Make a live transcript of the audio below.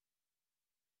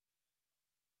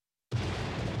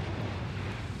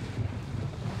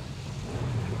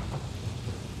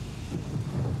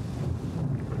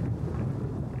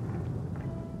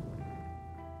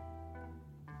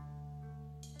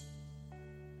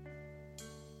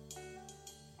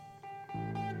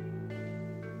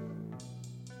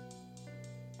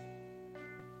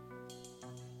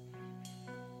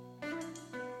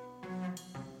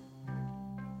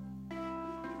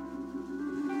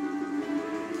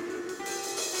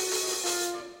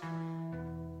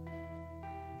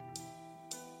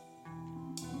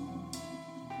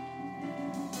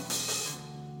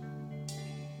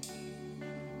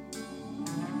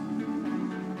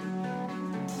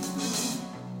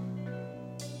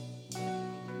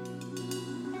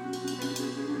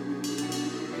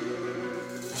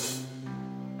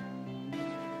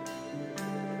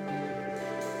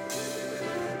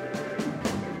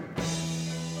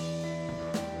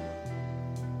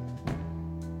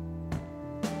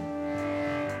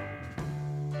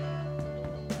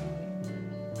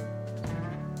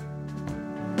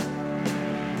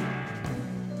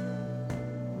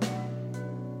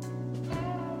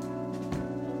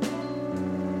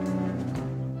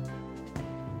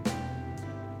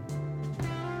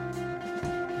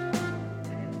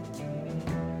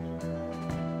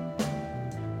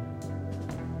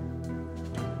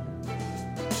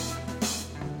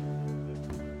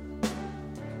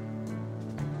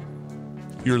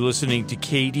You're listening to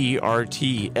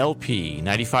KDRT LP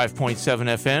 95.7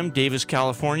 FM, Davis,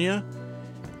 California,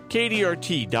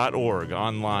 KDRT.org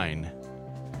online.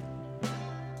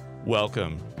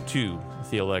 Welcome to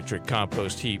the Electric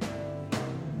Compost Heap.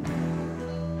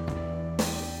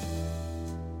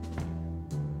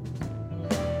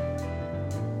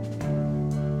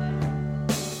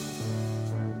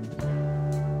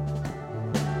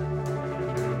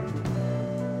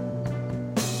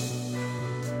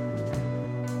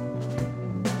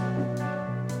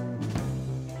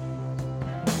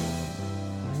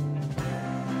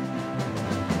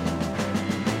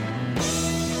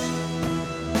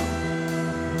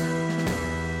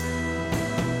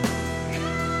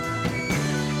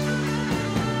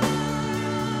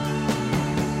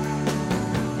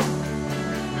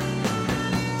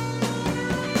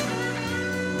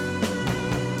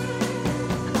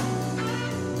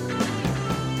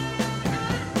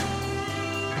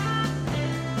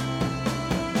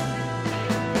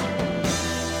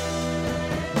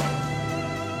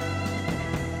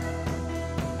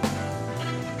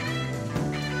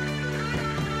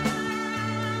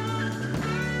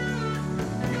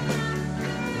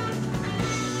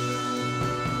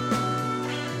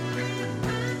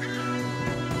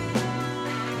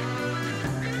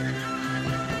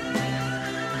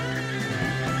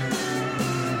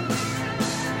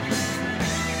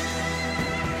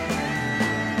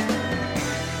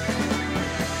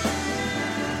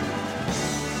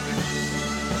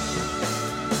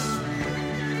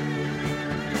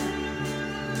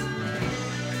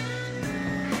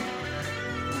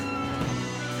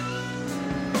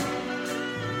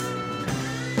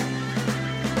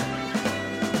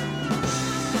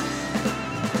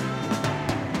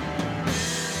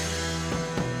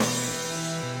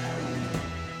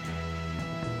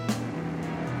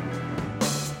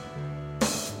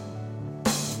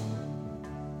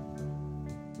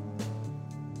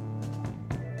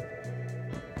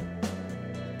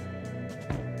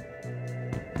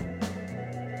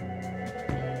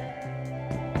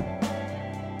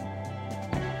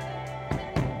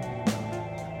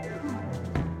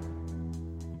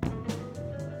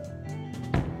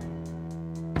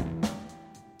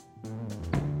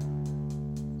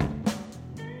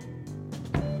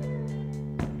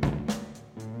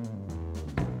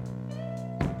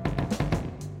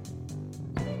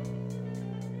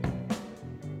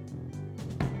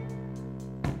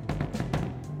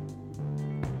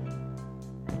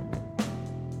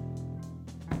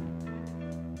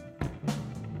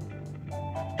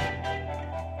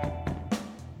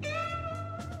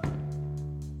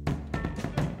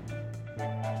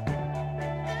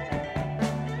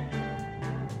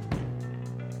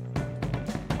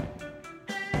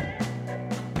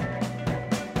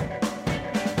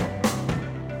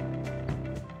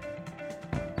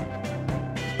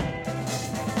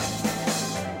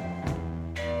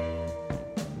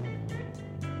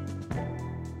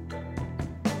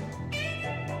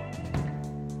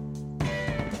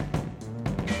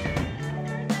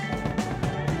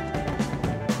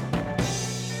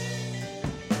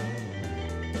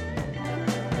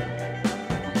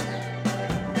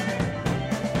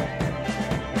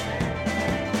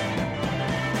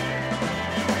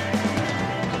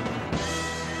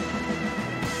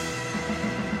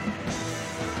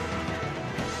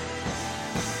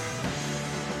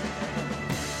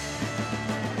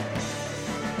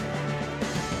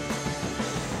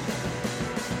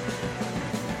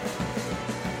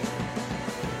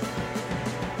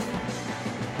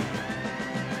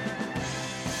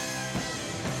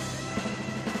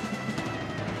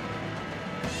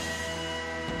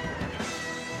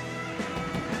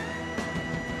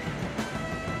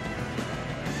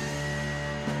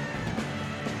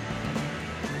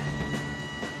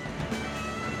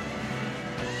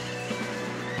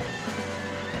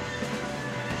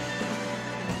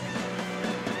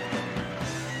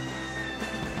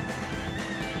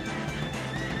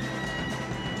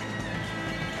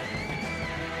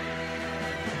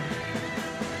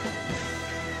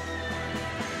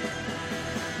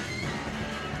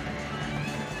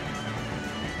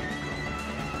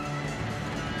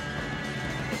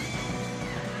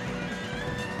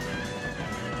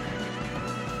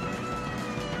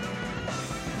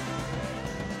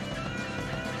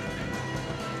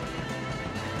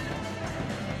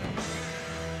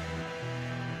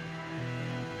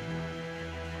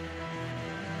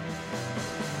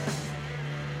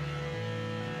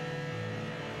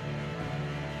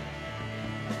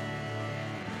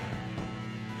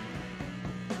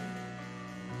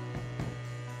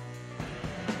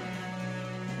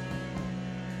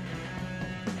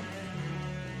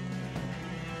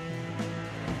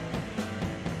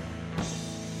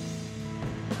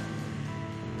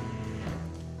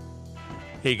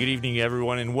 Hey, good evening,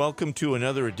 everyone, and welcome to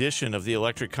another edition of the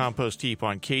Electric Compost Heap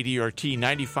on KDRT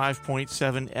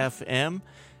 95.7 FM,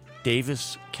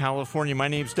 Davis, California. My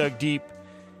name's Doug Deep,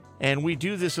 and we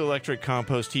do this Electric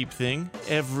Compost Heap thing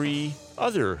every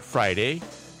other Friday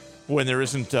when there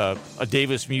isn't a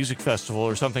Davis Music Festival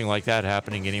or something like that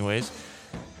happening anyways.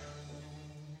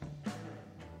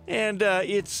 And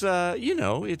it's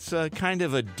kind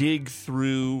of a dig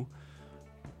through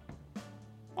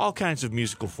all kinds of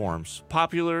musical forms,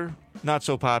 popular, not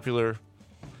so popular,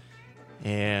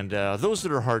 and those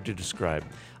that are hard to describe.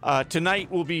 Tonight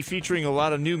we'll be featuring a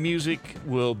lot of new music.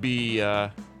 We'll be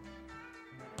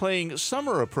playing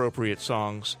summer-appropriate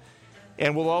songs,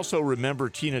 and we'll also remember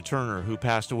Tina Turner, who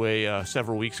passed away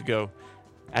several weeks ago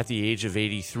at the age of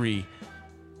 83.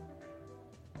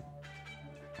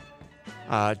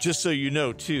 Just so you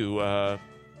know, too,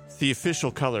 the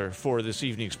official color for this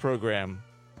evening's program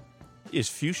is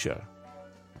fuchsia.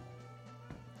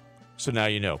 So now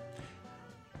you know.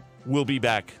 We'll be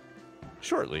back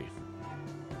shortly.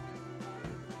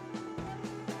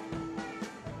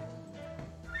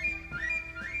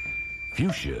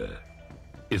 Fuchsia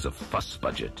is a fuss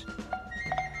budget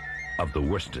of the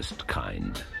worstest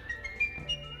kind.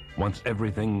 Wants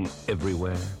everything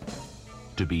everywhere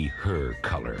to be her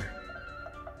color.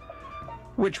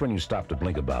 Which, when you stop to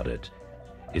blink about it,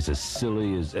 is as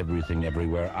silly as everything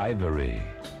everywhere ivory,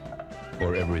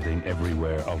 or everything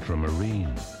everywhere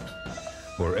ultramarine,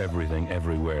 or everything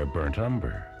everywhere burnt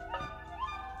umber.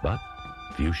 But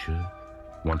fuchsia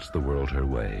wants the world her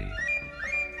way.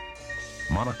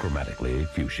 Monochromatically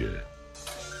fuchsia.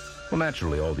 Well,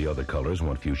 naturally, all the other colors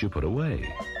want fuchsia put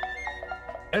away.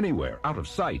 Anywhere, out of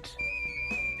sight.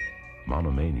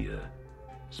 Monomania,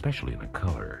 especially in a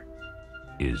color,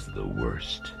 is the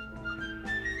worst.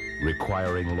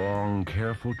 Requiring long,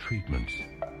 careful treatment.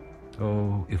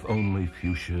 Oh, if only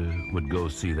fuchsia would go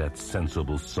see that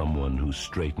sensible someone who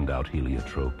straightened out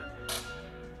heliotrope.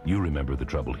 You remember the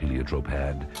trouble heliotrope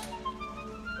had,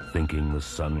 thinking the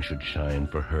sun should shine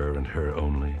for her and her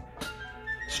only.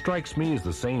 Strikes me as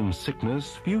the same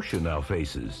sickness fuchsia now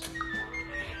faces.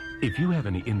 If you have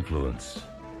any influence,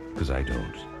 because I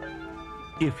don't,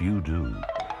 if you do,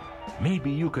 maybe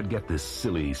you could get this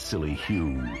silly, silly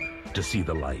hue to see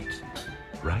the light,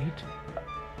 right?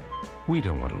 We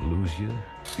don't want to lose you,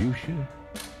 fuchsia.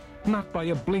 Not by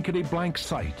a blinkety-blank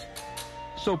sight.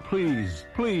 So please,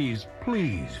 please,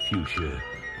 please, fuchsia,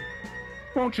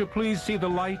 won't you please see the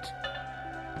light?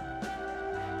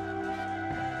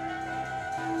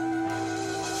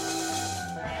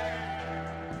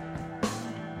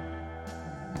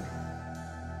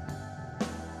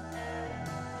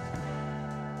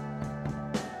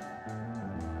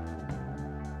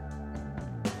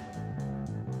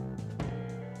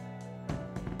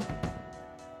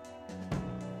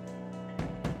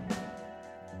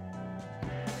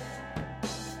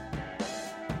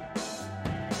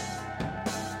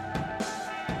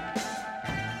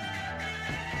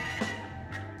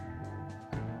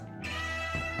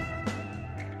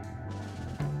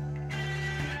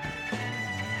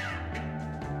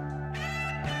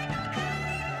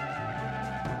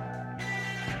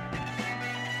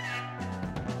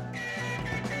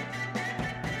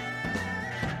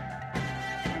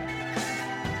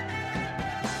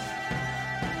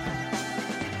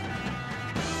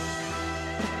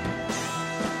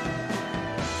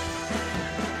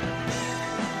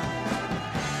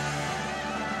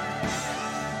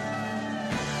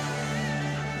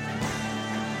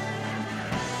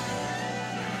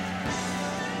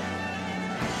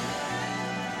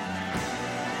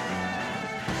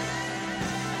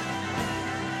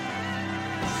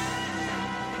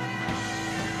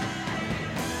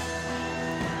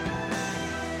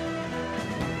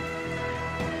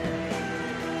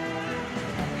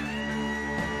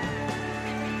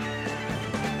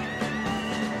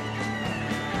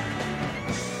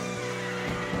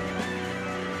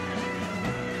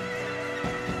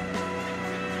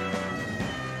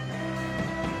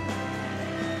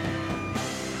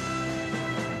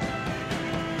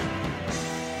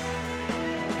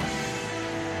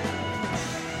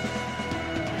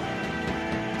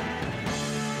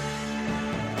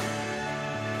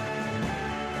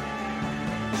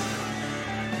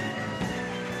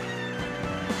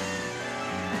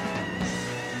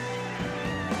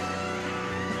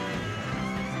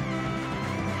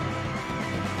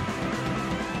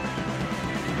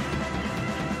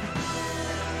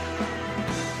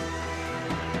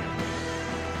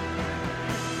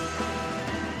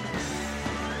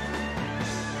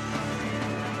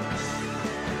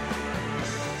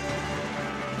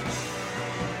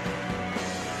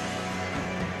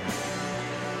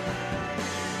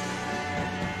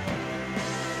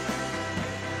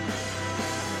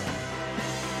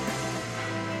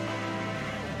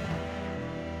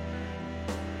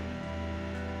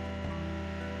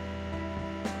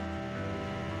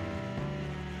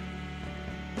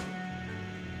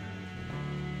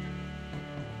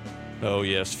 Oh,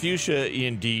 yes. Fuchsia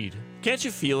indeed. Can't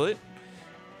you feel it?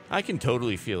 I can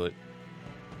totally feel it.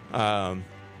 I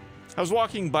was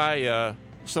walking by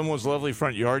someone's lovely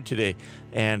front yard today,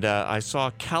 and I saw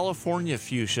California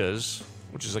fuchsias,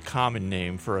 which is a common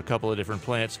name for a couple of different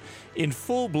plants, in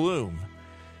full bloom.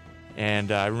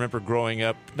 And I remember growing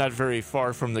up not very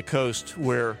far from the coast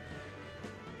where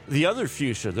the other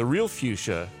fuchsia, the real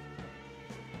fuchsia,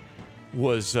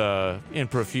 was in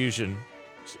profusion,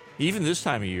 even this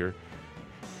time of year.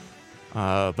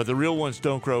 But the real ones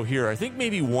don't grow here. I think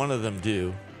maybe one of them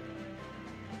do.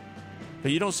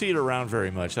 But you don't see it around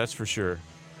very much, that's for sure. A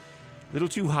little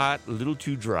too hot, a little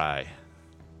too dry.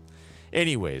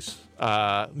 Anyways,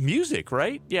 music,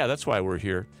 right? Yeah, that's why we're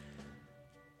here.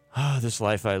 This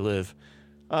life I live.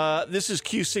 This is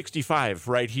Q65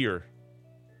 right here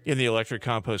in the Electric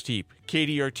Compost Heap.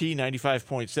 KDRT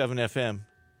 95.7 FM,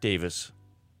 Davis.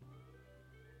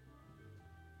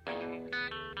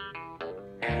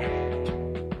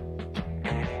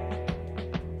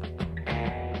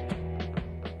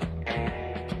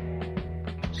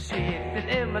 Sitting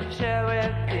in my chair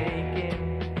and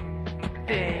thinking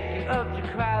of the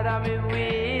crowd I'm in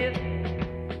with,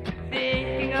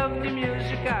 thinking of the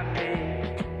music I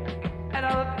made, and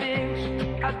all the things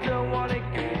I don't want to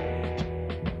give.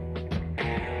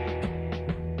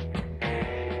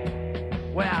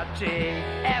 When I take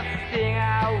everything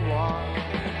I want,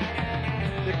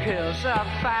 the girls are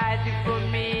fighting for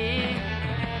me,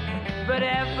 but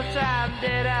every time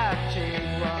that I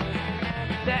take one,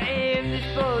 they're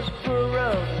indisposed for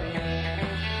of me.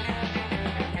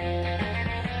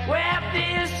 Well,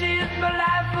 this is my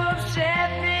life of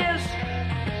sadness.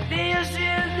 This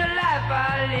is the life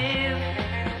I live.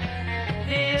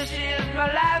 This is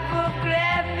my life of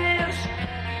gladness.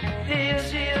 This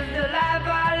is the life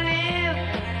I live.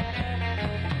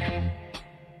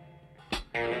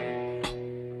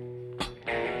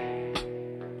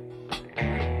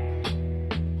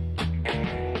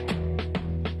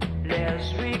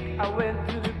 Last week I went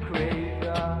to the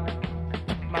graveyard.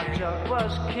 My dog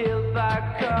was killed by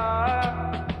a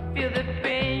car. Feel the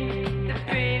pain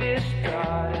is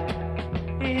started.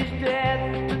 He's dead,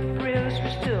 but friends we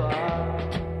still are.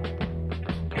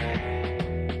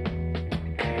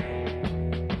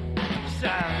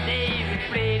 Sunday we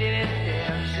played it and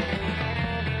dancing.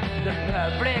 The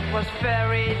public was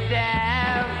very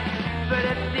down, but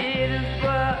it didn't for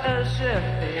us a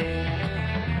thing,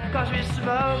 'cause we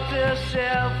smoked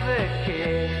ourselves a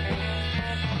kick.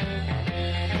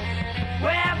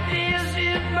 Well, this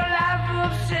is my life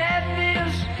of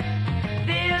sadness.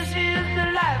 This is the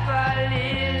life I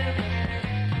live.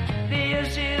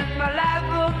 This is my life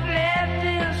of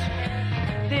gladness.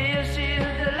 This is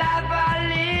the life I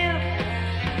live.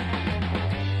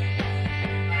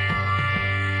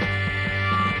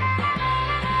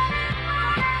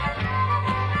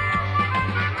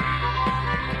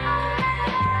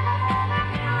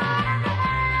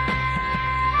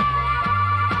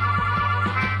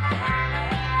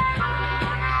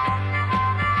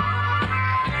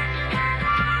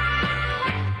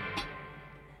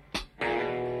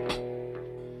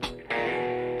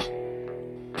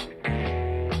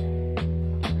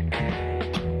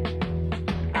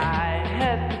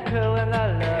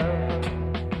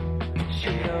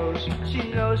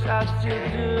 I still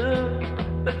do,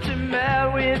 but to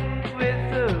marry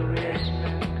with a rich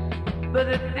man, but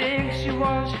the things she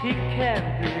wants he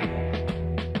can't do.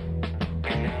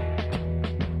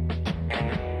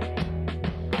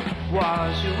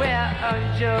 Once you were on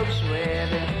Joe's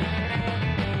wedding,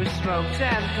 we smoked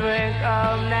and drank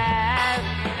all night.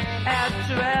 At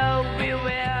 12 we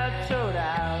were told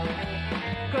out,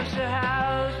 'cause the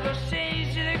house was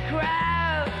changing the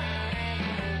crowd.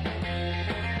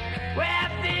 Well,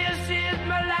 this is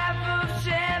my life of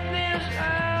sadness.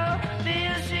 Oh,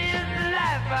 this is the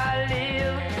life I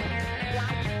live.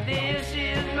 This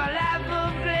is my life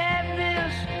of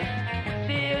gladness.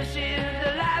 This is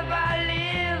the life I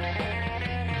live.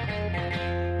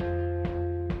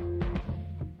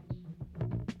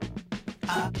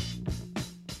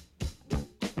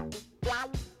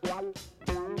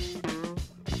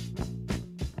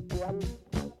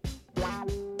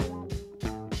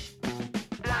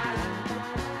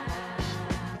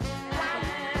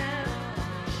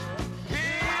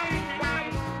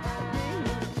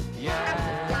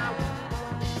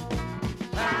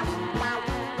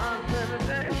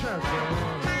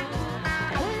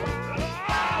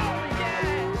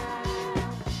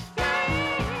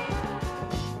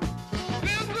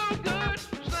 There's no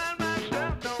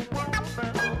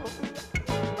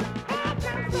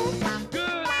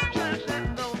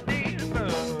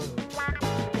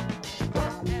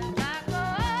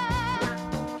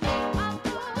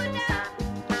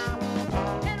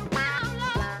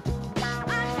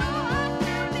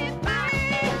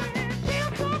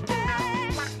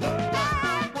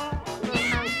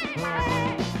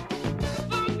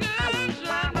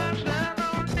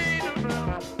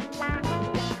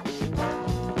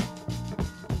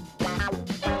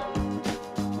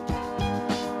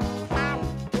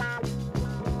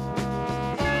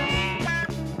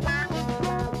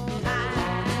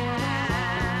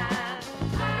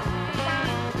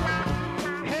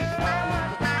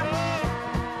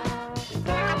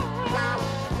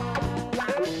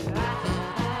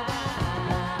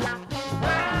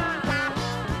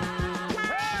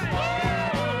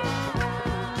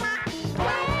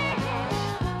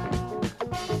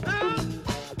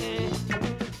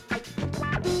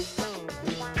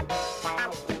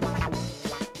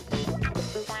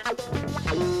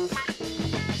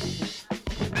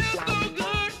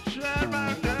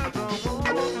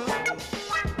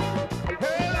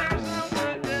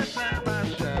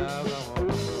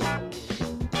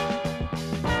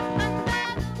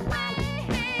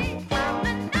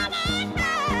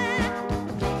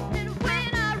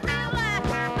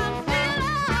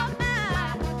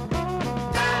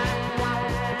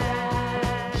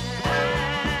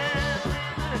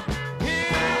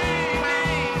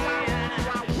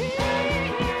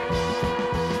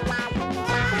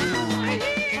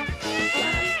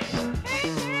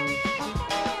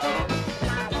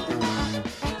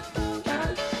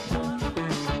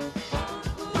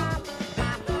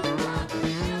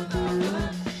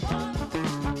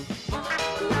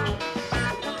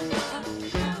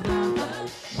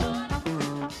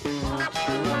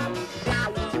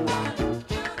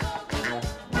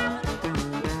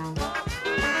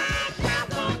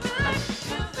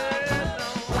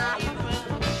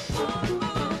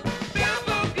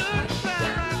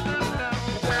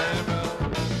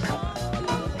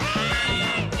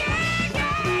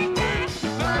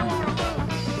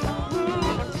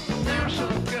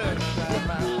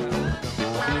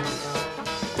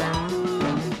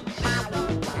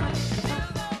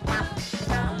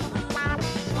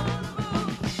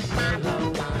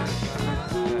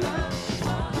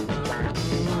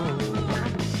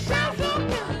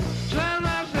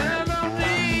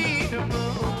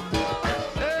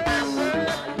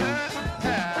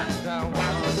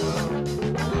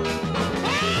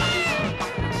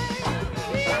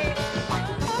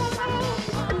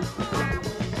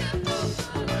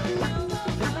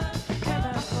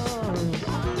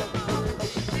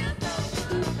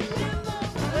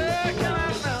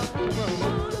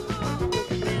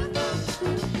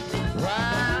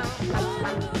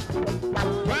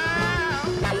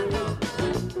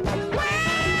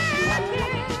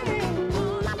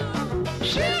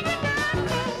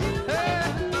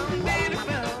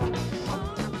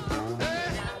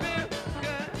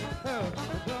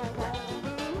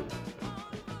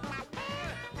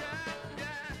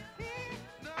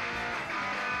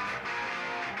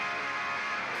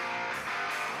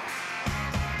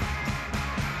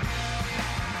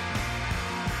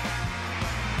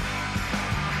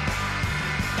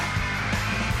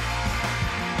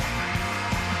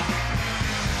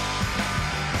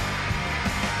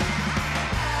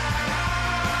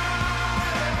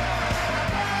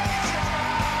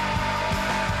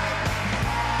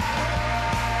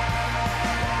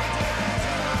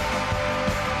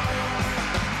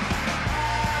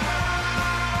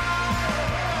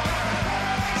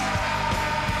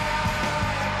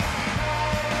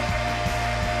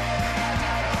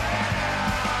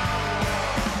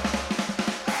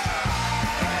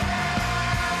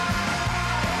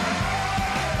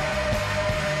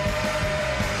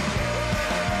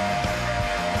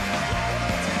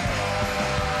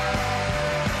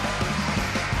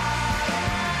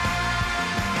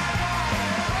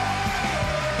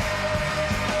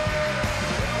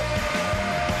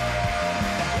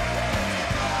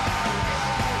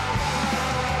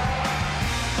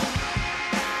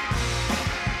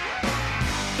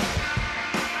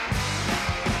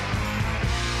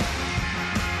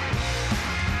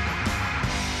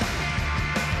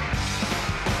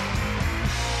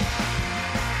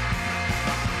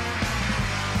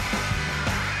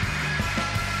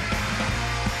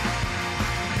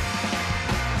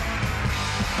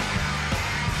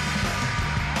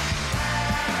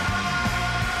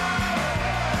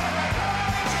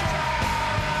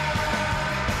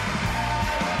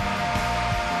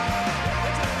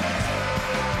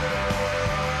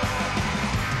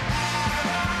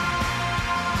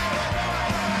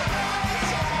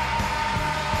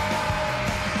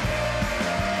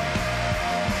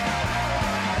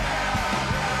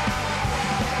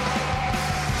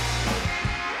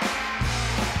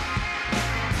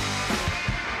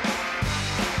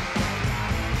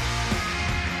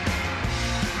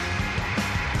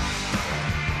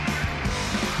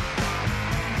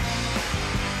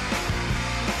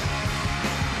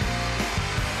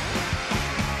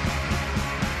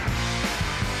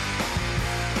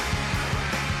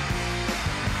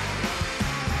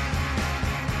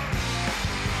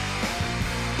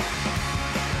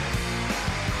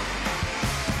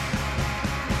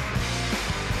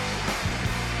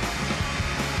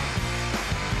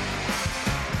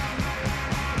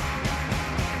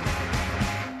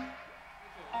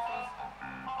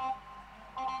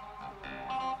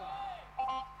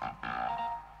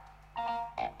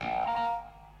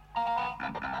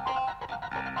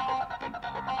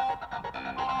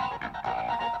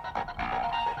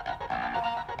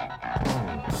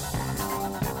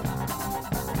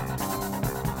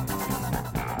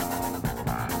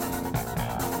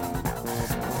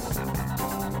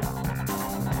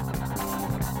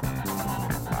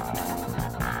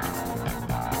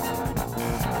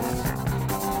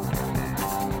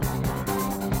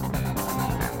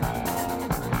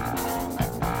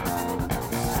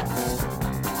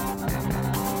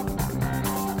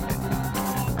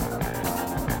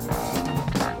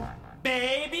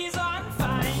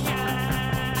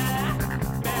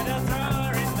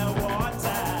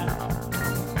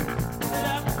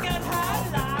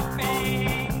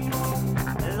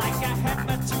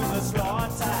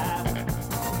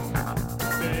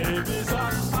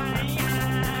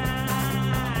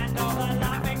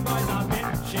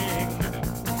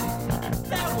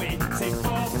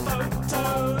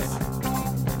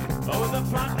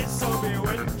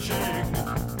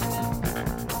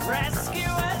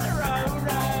Rescuers, row,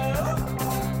 row.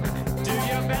 Do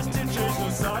your best to choose the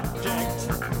subject.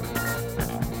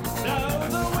 Blow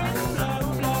the wind, blow,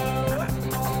 blow.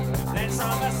 Then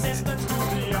some assistance to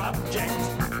the object.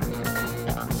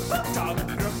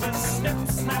 Photographer, snip,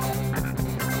 snap.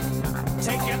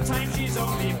 Take your time, she's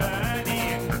only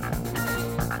burning.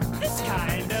 This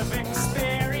kind of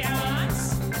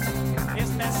experience is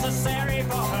necessary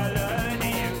for her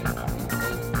learning.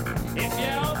 If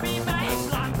you'll be my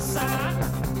flunker,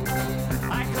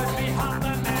 I could be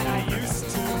hotter than I used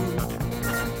to.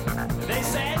 They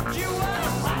said you were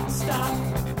hot stuff,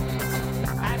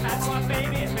 and that's what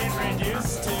baby's been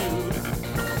reduced to.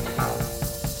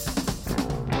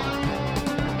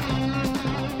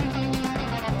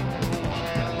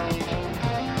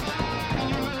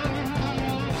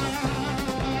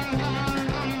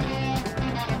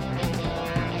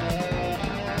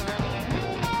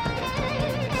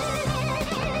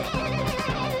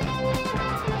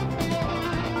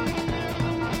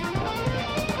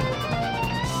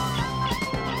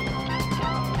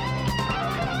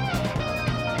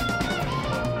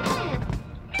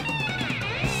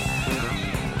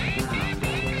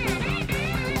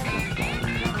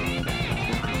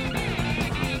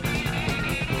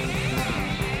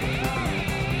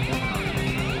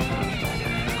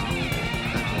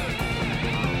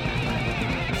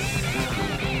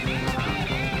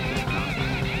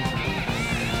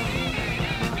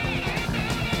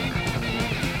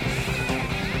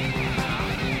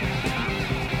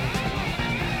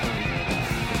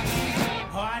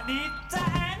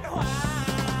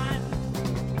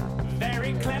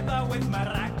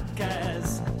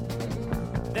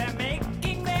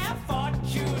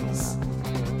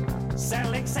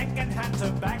 Second-hand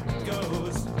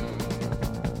tobaccos,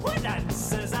 what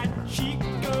dances at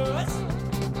Chico's,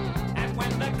 and when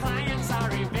the clients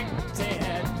are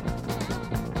evicted,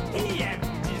 he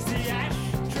empties the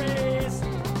ashtrays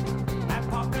and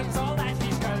pockets all that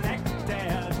he's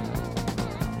collected.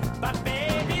 But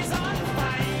baby's on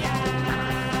fire,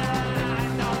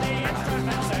 and all the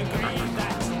instruments agree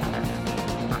that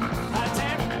her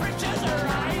temperature's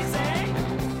rising,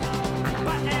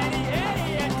 but any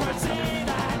idiot could see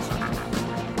that.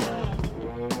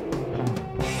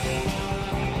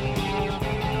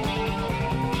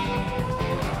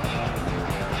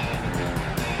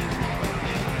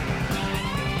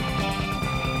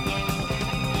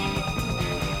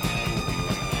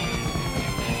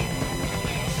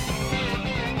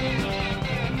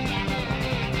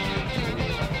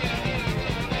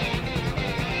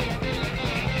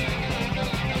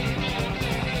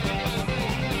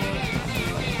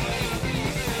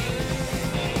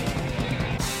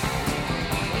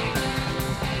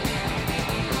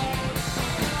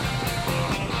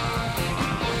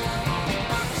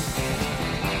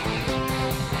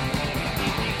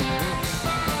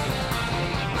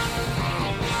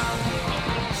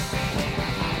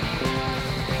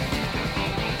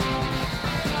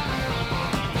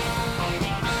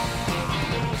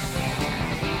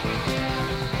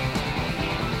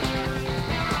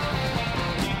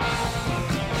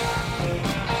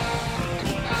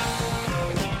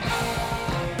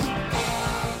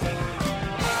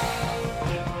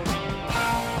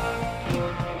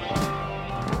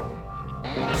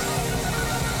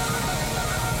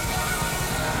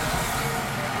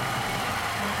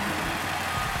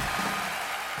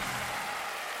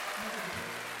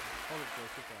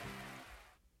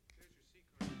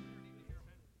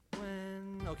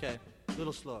 Okay, a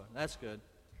little slower. That's good.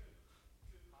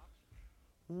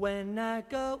 When I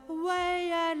go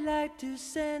away, I'd like to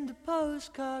send a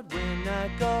postcard. When I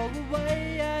go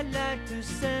away, I'd like to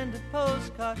send a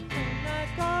postcard. When I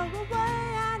go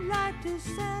away, I'd like to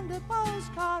send a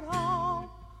postcard home.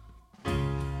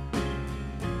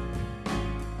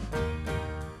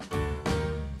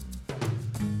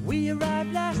 We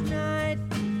arrived last night.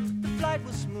 The flight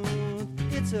was smooth.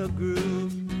 It's a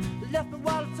groove. Left my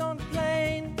wallet on the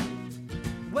plane.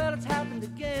 Well, it's happened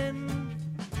again.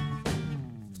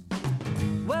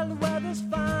 Well, the weather's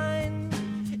fine.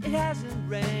 It hasn't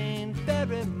rained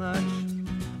very much.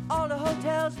 All the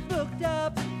hotels booked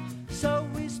up, so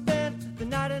we spent the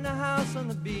night in a house on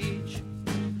the beach.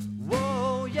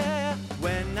 Whoa, yeah.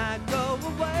 When I go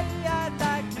away, I'd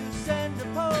like to send a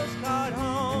postcard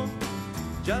home,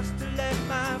 just to let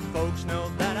my folks know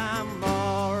that I'm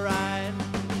alright.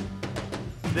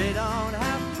 They don't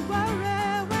have to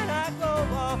worry when I go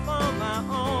off on my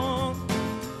own.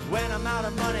 When I'm out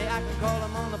of money, I can call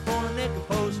them on the phone and they can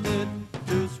post it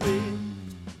too sweet.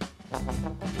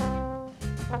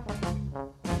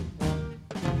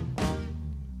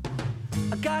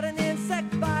 I got an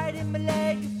insect bite in my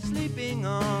leg, sleeping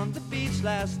on overdose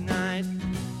last night.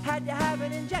 Had to have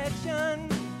an injection,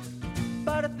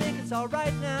 but I think it's all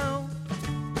right now.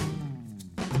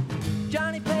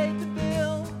 Johnny paid the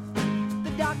bill.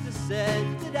 The doctor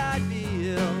said that I'd be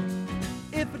ill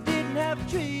if I didn't have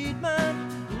treatment.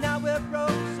 Now we're broke,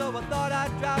 so I thought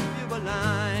I'd drop you a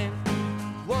line.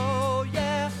 Whoa,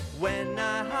 yeah, when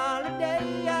I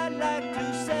holiday, I'd like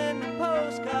to send a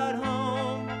postcard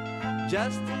home,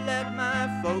 just to let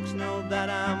my folks know that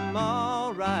I'm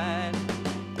alright.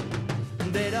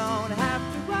 They don't have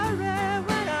to worry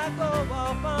when I go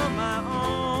off on my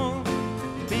own.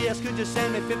 P.S. could you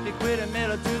send me 50 quid and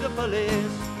mail it to the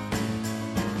police?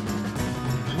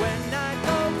 When I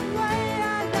go away,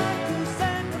 I'd like to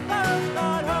send a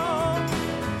postcard home,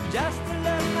 just to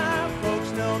let my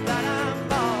folks know that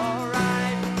I'm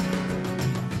alright.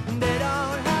 They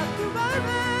don't have to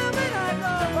worry when I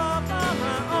go off on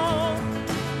my own.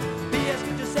 P.S.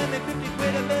 could you send me 50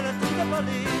 quid and mail it to the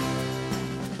police?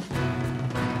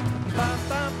 Ba,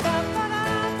 ba, ba, ba, da,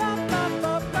 ba, ba,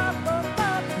 ba, ba, ba, ba,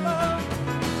 ba.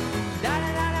 Da, da,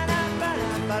 da, da, da, ba, da,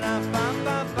 ba, da, ba,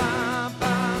 ba, ba,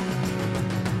 ba.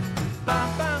 Ba,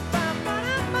 ba, ba, ba,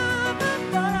 da, ba, ba,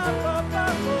 ba, da, ba, ba,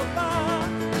 ba, ba.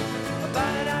 Ba,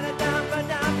 da, da, da, da, ba,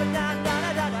 da, ba, da, da,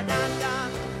 da, da, da, da.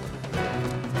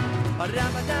 Ba, da,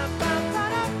 ba, da, ba, ba,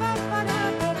 da, ba, ba, da,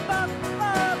 ba, ba,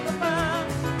 ba, ba, ba.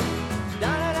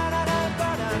 Da, da, da, da, da, ba,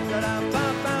 da, da, da, ba,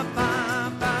 ba, ba, ba.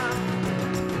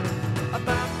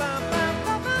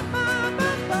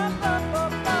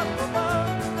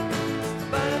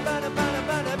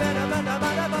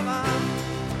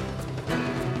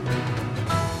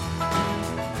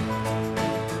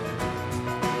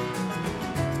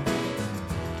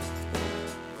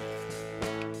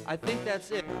 I think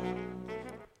that's it.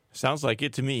 Sounds like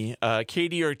it to me.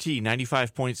 KDRT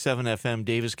 95.7 FM,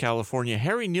 Davis, California.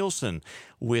 Harry Nilsson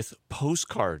with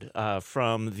Postcard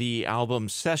from the album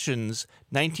Sessions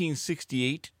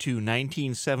 1968 to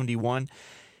 1971.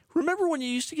 Remember when you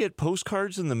used to get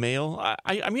postcards in the mail?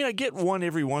 I mean, I get one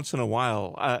every once in a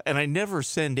while, and I never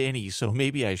send any, so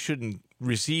maybe I shouldn't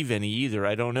receive any either.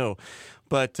 I don't know.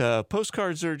 But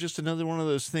postcards are just another one of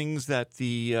those things that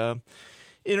the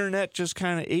internet just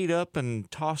kind of ate up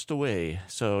and tossed away.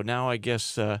 So now I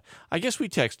guess we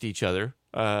text each other.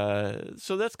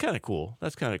 So that's kind of cool.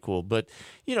 That's kind of cool. But,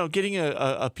 you know, getting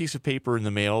a piece of paper in the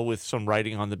mail with some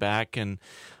writing on the back, and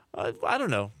I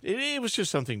don't know. It was just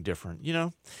something different, you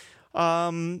know.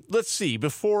 Let's see.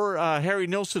 Before Harry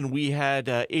Nilsson, we had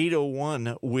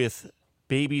 801 with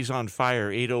Babies on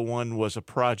Fire. 801 was a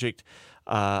project,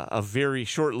 a very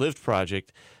short-lived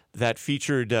project that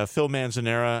featured Phil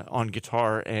Manzanera on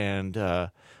guitar and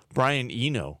Brian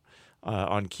Eno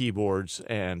on keyboards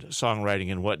and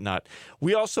songwriting and whatnot.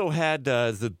 We also had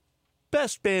the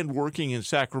best band working in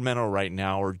Sacramento right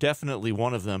now, or definitely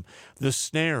one of them, The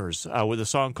Snares, with a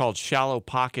song called Shallow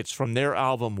Pockets from their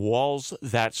album Walls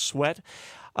That Sweat.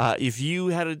 If you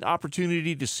had an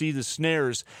opportunity to see The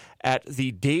Snares at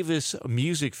the Davis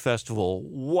Music Festival,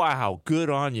 wow, good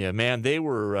on you, man. They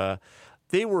were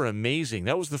amazing.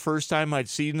 That was the first time I'd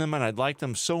seen them, and I'd liked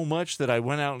them so much that I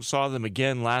went out and saw them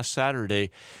again last Saturday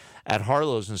at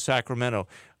Harlow's in Sacramento.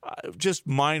 Just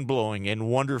mind-blowing and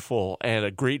wonderful and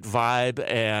a great vibe.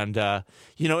 And,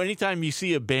 you know, anytime you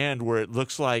see a band where it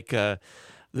looks like the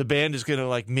band is going to,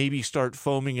 like, maybe start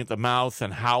foaming at the mouth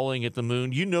and howling at the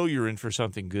moon, you know you're in for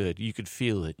something good. You could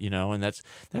feel it, you know, and that's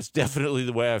definitely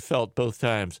the way I felt both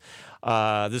times.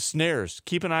 The Snares,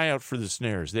 keep an eye out for the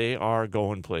Snares. They are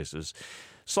going places.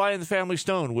 Sly and the Family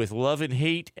Stone with Love and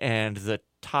Hate, and the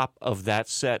top of that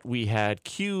set we had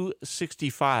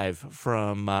Q65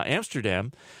 from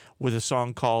Amsterdam with a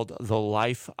song called The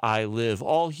Life I Live,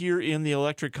 all here in the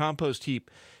Electric Compost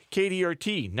Heap.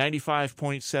 KDRT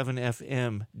 95.7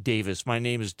 FM Davis. My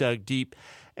name is Doug Deep,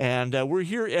 and we're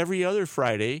here every other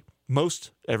Friday,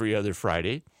 most every other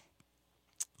Friday.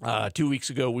 2 weeks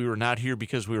ago, we were not here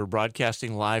because we were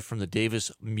broadcasting live from the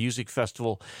Davis Music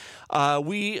Festival.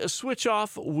 We switch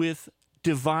off with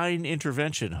Divine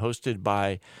Intervention, hosted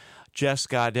by Jess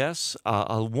Goddess.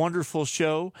 A wonderful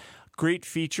show, great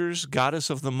features,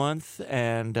 Goddess of the Month,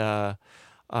 and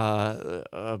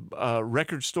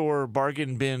record store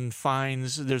bargain bin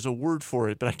finds. There's a word for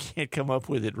it, but I can't come up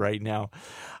with it right now.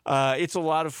 It's a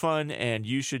lot of fun, and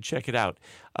you should check it out.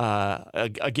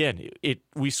 Again,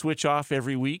 we switch off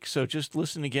every week, so just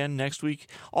listen again next week.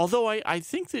 Although I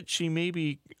think that she may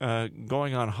be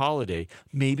going on holiday.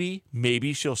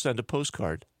 Maybe she'll send a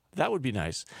postcard. That would be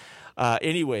nice.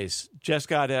 Anyways, Jess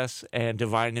Goddess and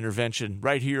Divine Intervention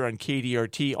right here on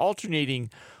KDRT, alternating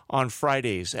on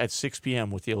Fridays at 6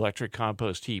 p.m. with the Electric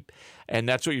Compost Heap. And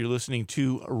that's what you're listening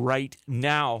to right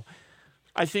now.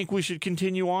 I think we should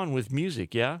continue on with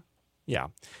music, yeah? Yeah.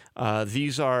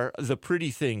 These are The Pretty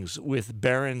Things with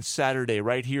Barren Saturday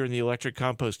right here in the Electric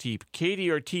Compost Heap.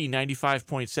 KDRT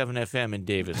 95.7 FM in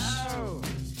Davis.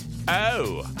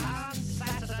 Oh! On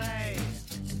Saturday.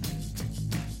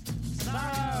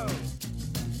 So,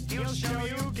 he'll show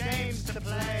you games to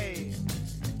play.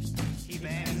 He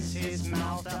bends his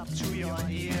mouth up to your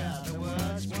ear. The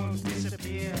words won't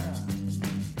disappear.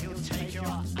 He'll take your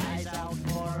eyes out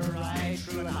for a ride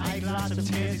through an eyeglass of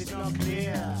tears. It's not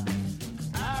clear.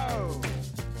 Oh,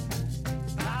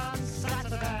 on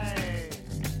Saturday.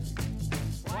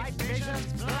 White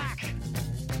visions black.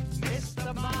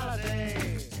 Mr.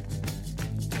 Malady.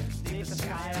 Neath the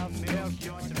sky of milk,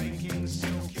 you're drinking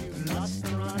silk. You've lost the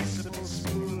runcible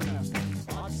spoon.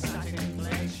 On satin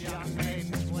place, young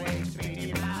maidens wait to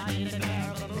be divided in the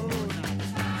air of the moon. On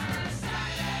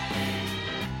Saturday.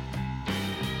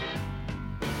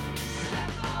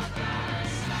 Step over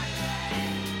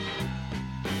Saturday.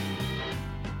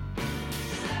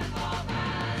 Step over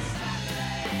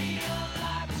Saturday. Your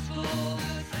life is full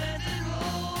of friends and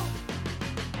rule.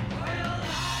 Or your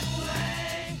life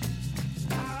away.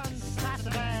 On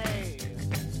Saturday.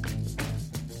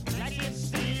 Let it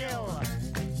steal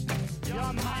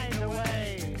your mind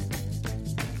away.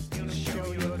 He'll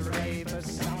show you a grave of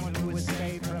someone who was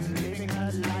saved from living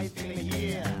her life in a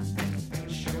year. He'll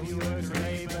show you a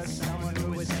grave of someone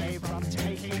who was saved from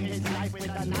taking his life with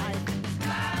a knife.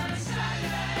 On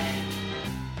Saturday.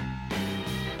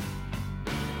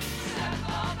 Step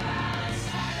over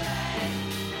Saturday.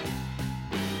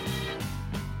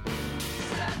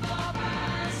 Step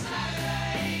over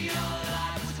Saturday. Your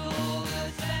life is full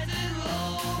of friends and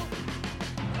rule.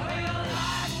 Or your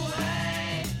life away.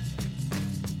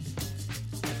 Step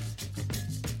over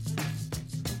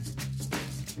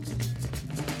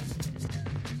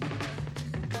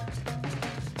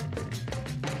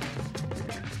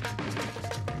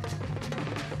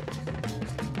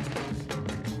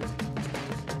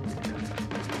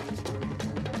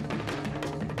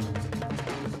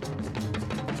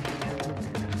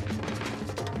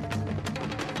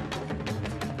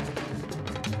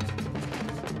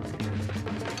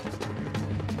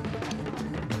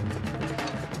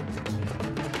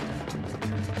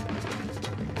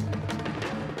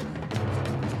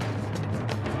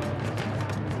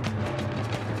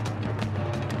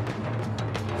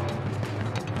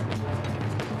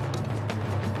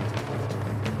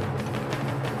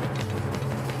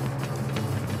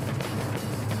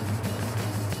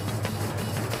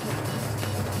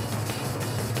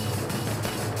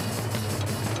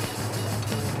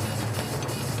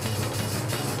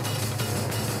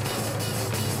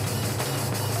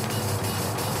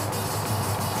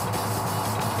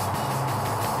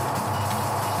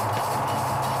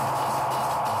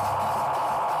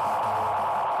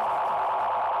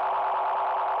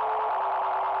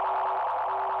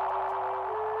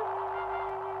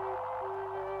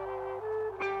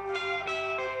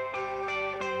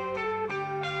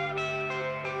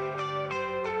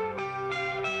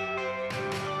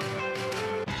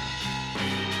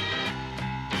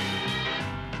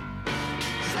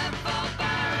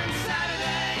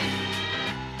Step over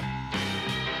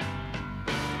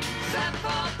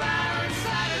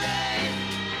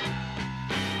Saturday.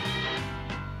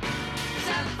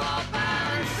 Step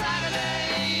over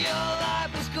Saturday. Your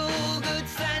life was cool, good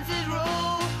senses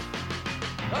rule.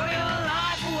 Or your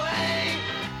life away.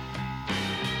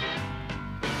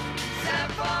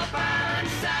 Step over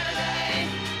Saturday.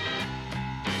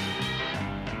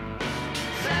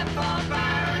 Step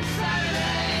over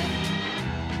Saturday.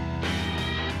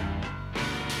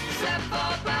 Step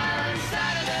over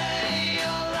Saturday.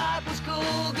 Your life was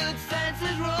cool, good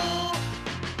senses rule.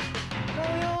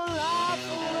 Or your life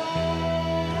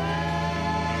away.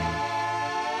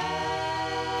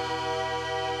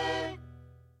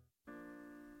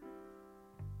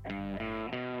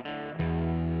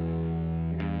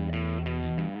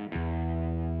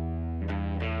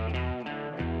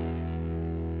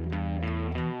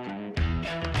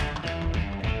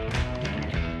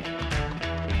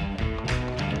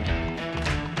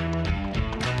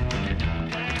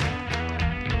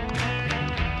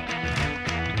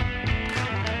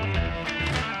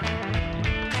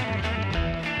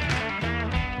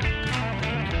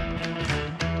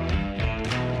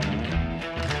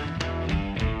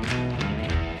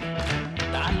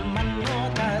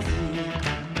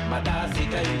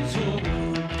 Matazika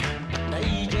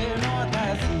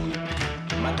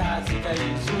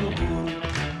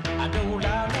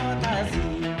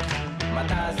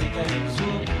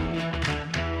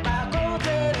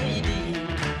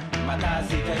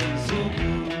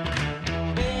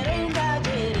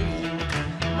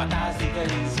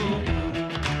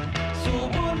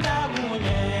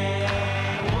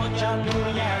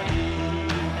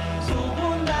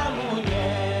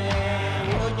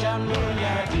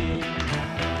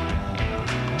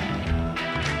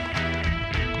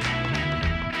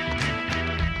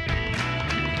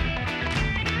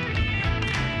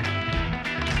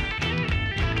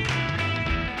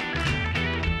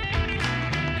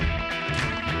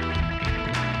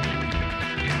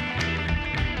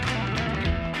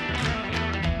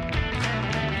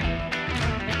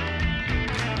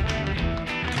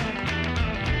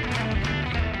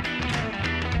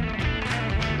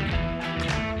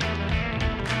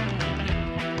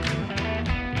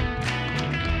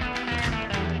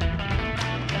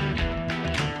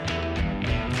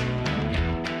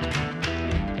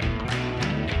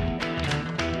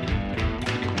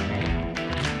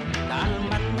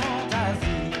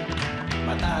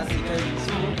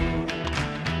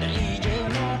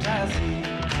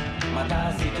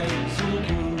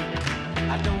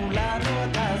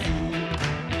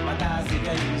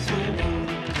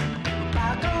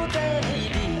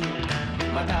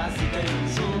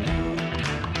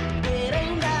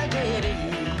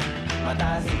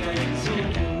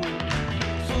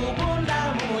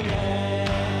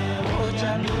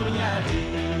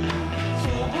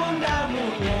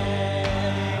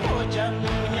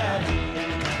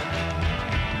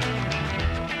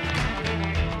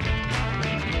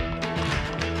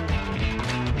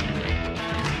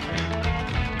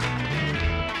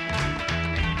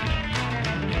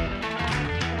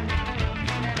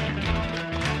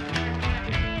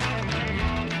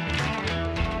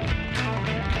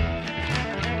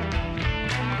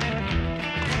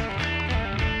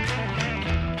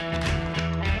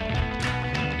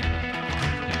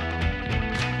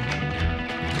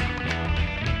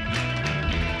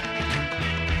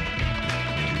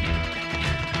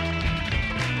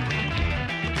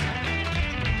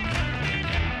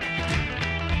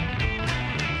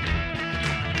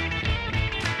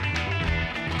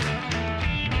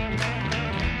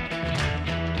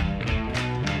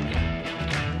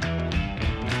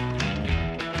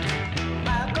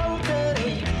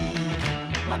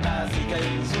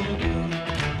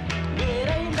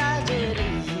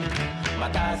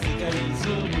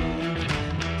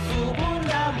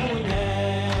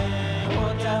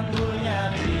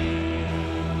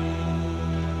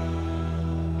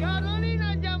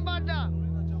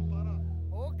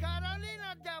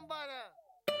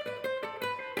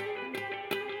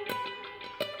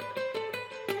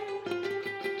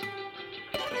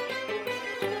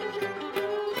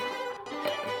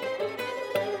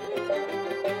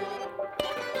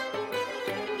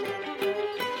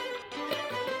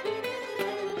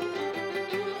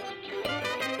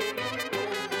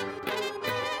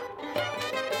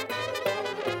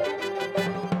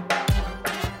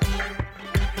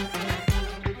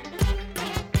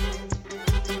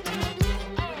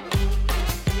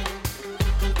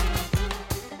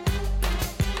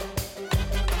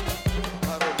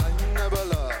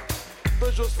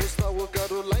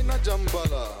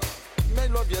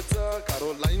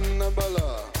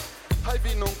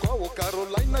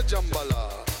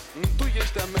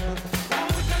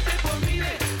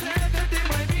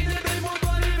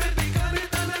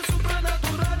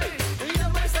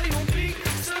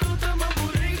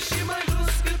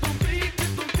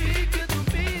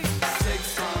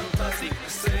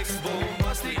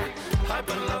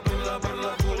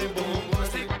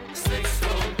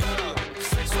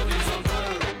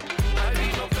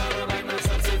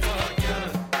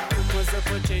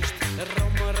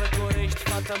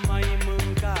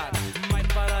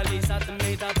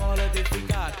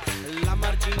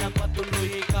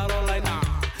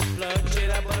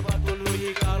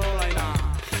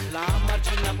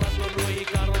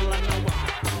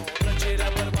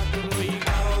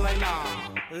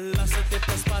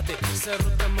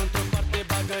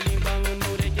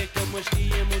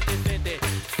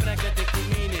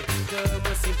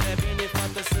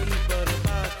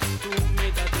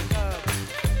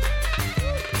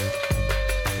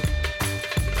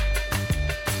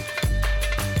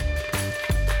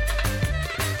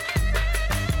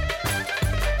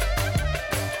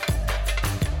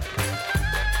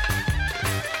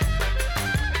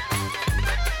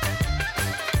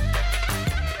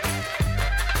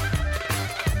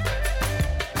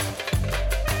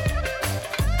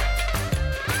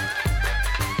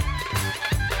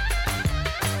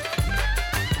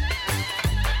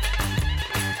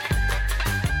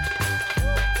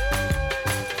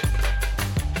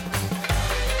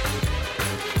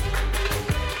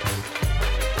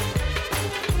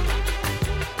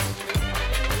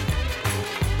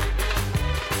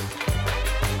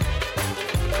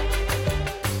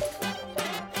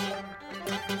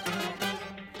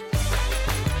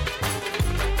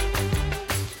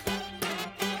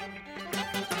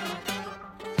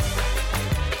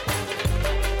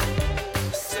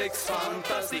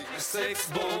sex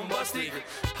bombastic.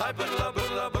 Hai bărla,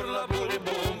 bărla, bărla, buri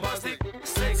bombastic.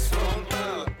 Sex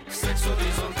frontal, sex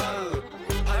horizontal.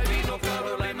 Hai vino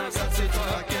Carolina să-ți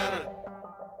fac chiar.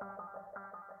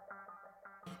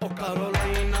 O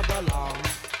Carolina bala.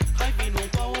 Hai vino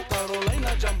ca o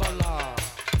Carolina jambala.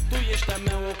 Tu ești a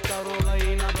mea o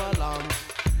Carolina bala.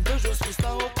 Dă jos fusta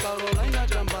o Carolina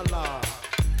jambala.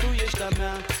 Tu ești viața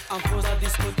mea. Am fost la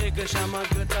discotecă și am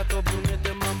agățat o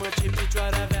brunetă. Mamă, ce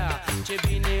picioare avea, ce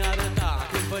bine arăta.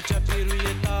 Când făcea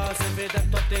pirueta, se vedea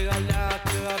toate alea.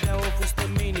 Că avea o fustă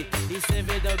mini, îi se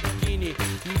vedea bikini.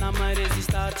 N-am mai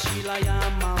rezistat și la ea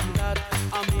m-am dat.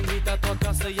 Am invitat-o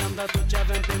acasă, i-am dat tot ce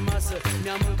aveam pe masă.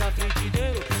 Mi-am mâncat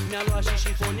frigiderul, mi-a luat și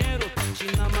șifonierul. Și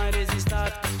n-am mai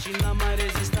rezistat, și n-am mai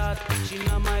rezistat, și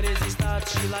n-am mai rezistat.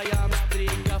 Și la ea am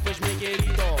strigat, fă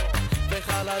șmecherito, pe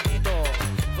haladito,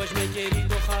 fă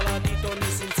șmecherito, haladito, mi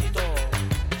simțit-o.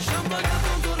 Și-am băgat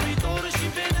în dormitor și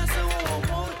venea să o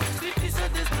omor. Striptease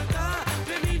dezbrăca,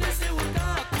 pe mine se urca,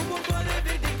 cu motoare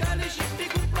verticale și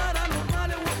figuri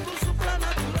paranormale. Octuri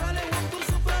supranaturale, octuri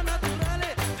supranaturale.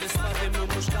 De spate mă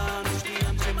mușca, nu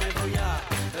știam ce mai voia.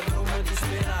 Rău mă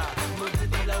dispera, mă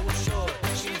gândi la ușor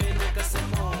și-mi vine că să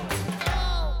mor.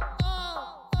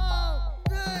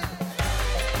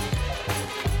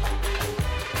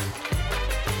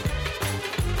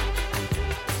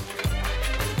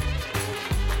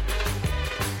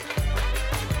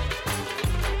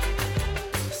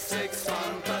 Sex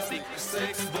fantastic,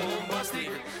 sex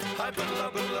bombastic. Hai până la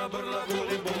bârla, bârla,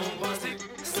 buri bombastic.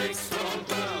 Sex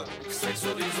frontal, sex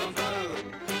horizontal.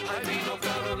 Hai vino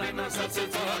Carolina să-ți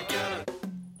fac chiar.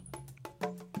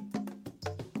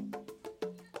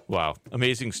 Wow,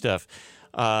 amazing stuff.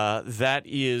 That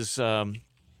is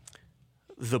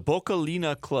the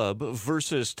Bocalina Club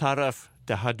versus Taraf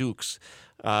de Haduks.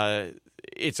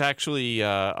 It's actually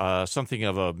something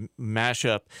of a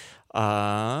mashup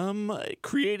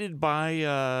created by,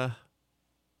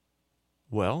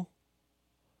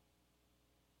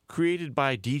 created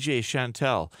by DJ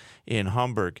Chantel in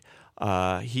Hamburg.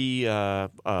 He, a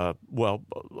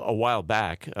while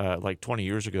back, like 20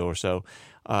 years ago or so,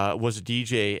 was a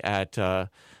DJ at the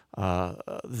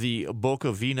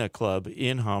Boca Vina Club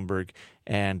in Hamburg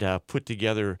and put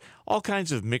together all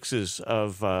kinds of mixes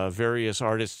of various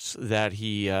artists that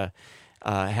he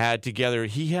had together.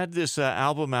 He had this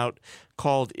album out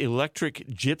called Electric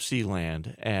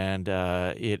Gypsyland, and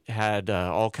it had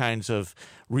all kinds of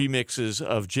remixes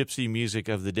of gypsy music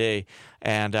of the day,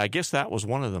 and I guess that was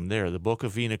one of them there, the Boca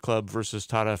Vina Club versus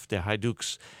Taraf de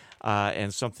Hajduk's,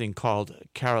 and something called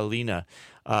Carolina.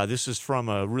 This is from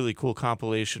a really cool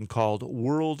compilation called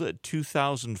World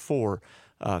 2004,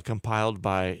 compiled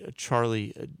by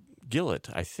Charlie Gillett,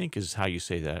 I think is how you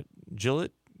say that.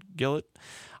 Gillett?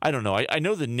 I don't know. I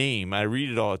know the name. I read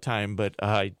it all the time, but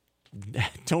I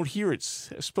don't hear it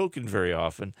spoken very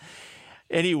often.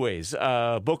 Anyways,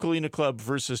 Bocalina Club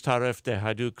versus Taraf de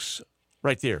Hajduk's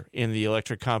right there in the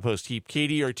Electric Compost Heap.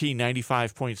 KDRT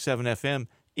 95.7 FM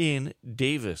in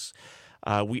Davis.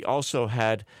 We also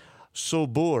had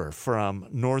Sobor from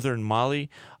northern Mali,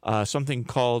 something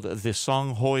called the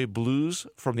Songhoy Blues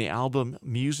from the album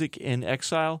Music in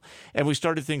Exile. And we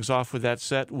started things off with that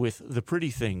set with The Pretty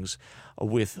Things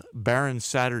with Baron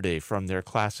Saturday from their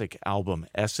classic album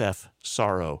SF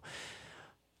Sorrow.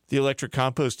 The Electric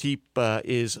Compost Heap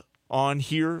is on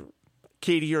here,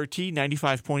 KDRT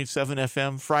 95.7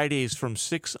 FM, Fridays from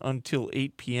 6 until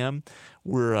 8 p.m.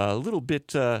 We're a little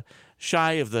bit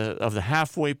shy of the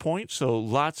halfway point, so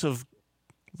lots of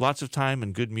time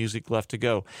and good music left to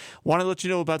go. Want to let you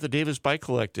know about the Davis Bike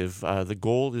Collective. The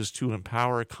goal is to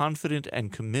empower confident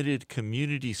and committed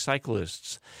community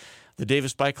cyclists. The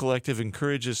Davis Bike Collective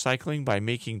encourages cycling by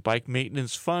making bike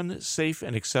maintenance fun, safe,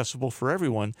 and accessible for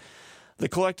everyone. The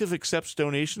collective accepts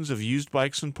donations of used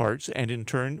bikes and parts and, in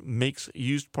turn, makes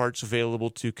used parts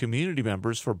available to community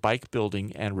members for bike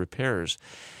building and repairs.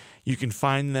 You can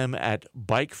find them at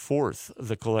Bike Forth,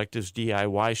 the collective's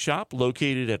DIY shop,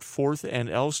 located at 4th and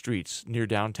L Streets near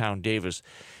downtown Davis.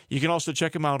 You can also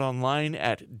check them out online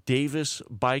at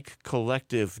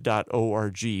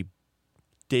davisbikecollective.org,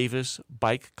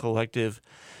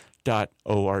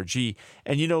 davisbikecollective.org.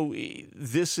 And, you know,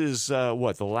 this is the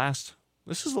last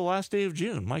day of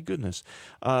June. My goodness.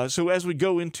 So as we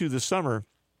go into the summer,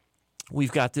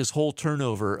 we've got this whole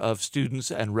turnover of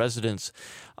students and residents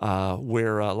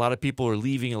where a lot of people are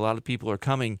leaving, a lot of people are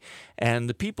coming. And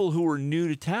the people who are new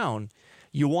to town,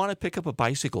 you want to pick up a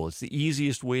bicycle. It's the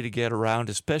easiest way to get around,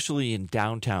 especially in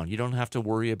downtown. You don't have to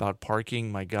worry about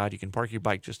parking. My God, you can park your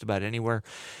bike just about anywhere.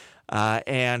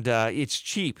 And it's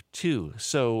cheap, too.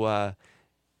 So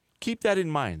keep that in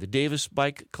mind. The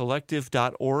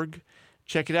davisbikecollective.org.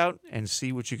 Check it out and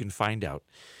see what you can find out.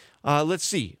 Let's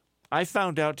see. I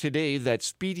found out today that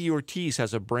Speedy Ortiz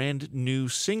has a brand new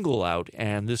single out,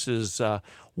 and this is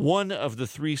one of the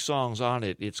 3 songs on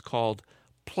it. It's called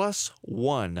Plus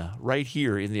One, right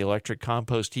here in the Electric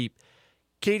Compost Heap.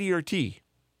 KDRT,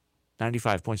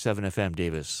 95.7 FM,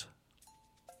 Davis.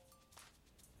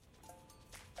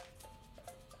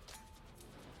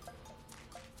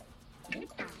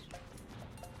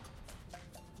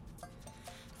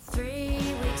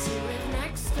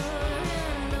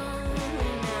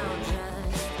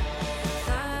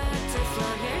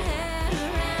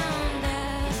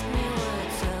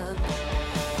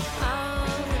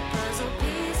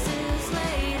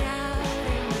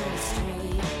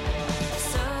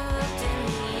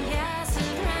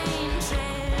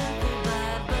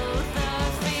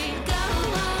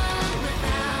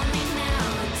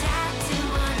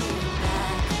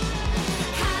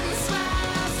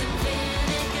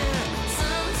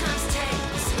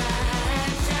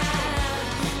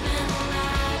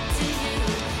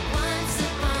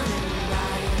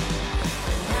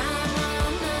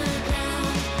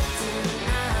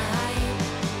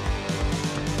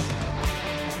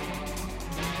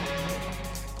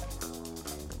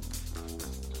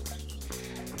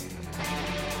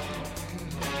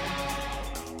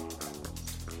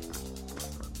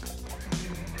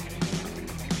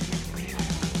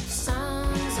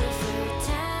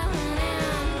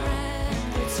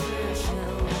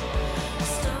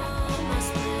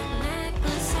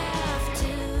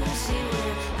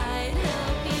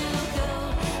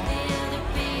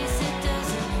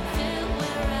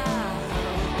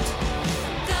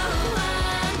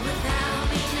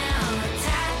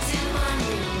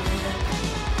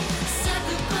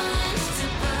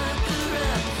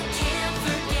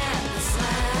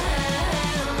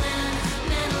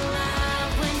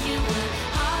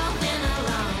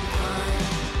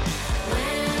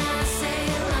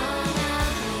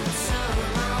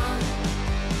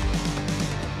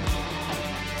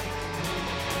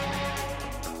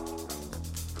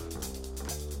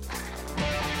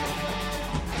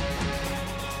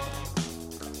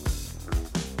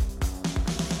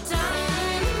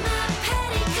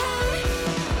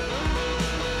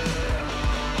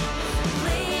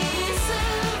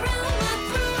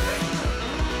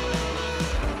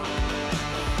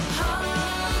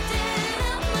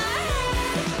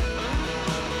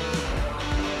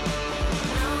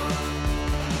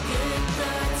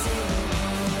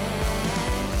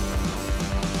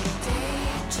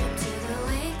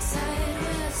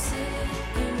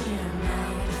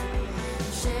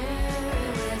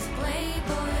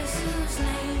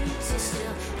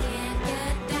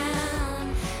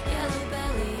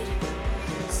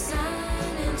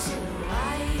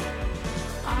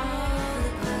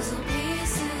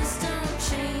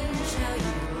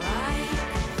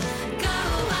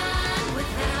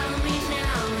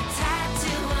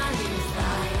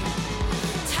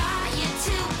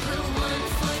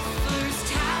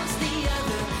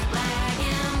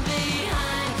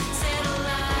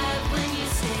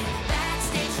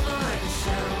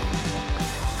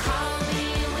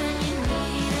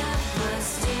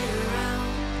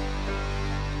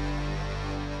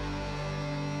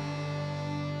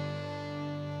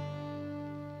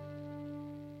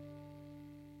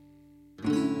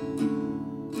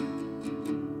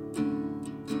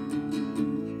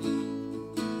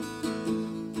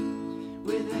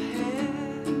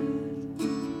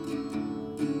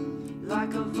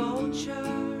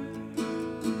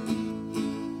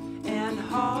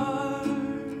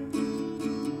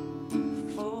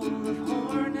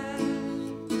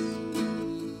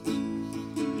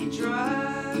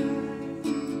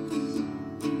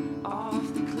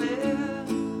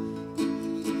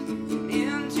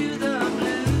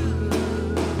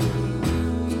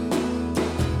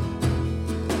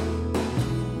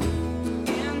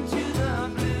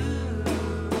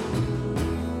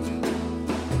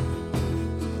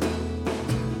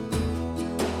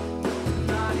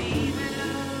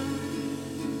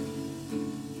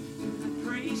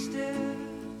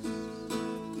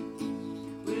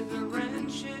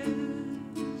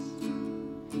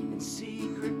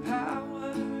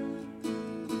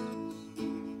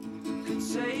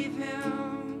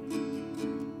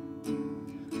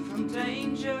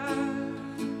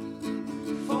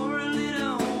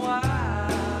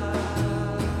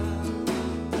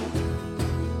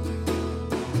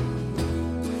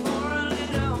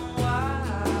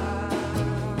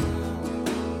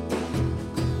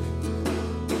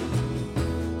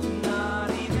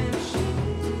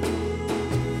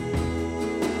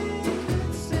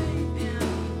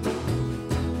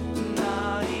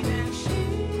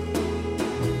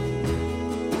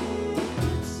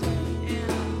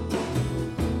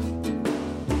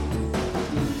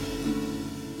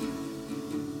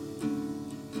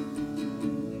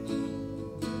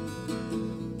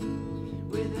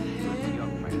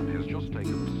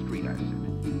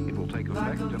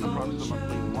 in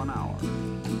approximately 1 hour.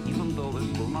 Even though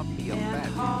this will not be a bad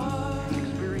trip,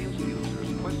 experienced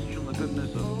users question the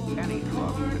goodness of any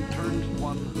drug that turns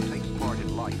one who takes part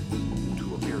in life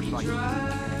into a mere sight.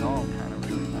 It's all kind of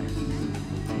really nice.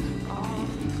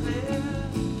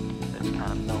 It's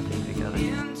kind of melting together.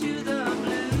 Into the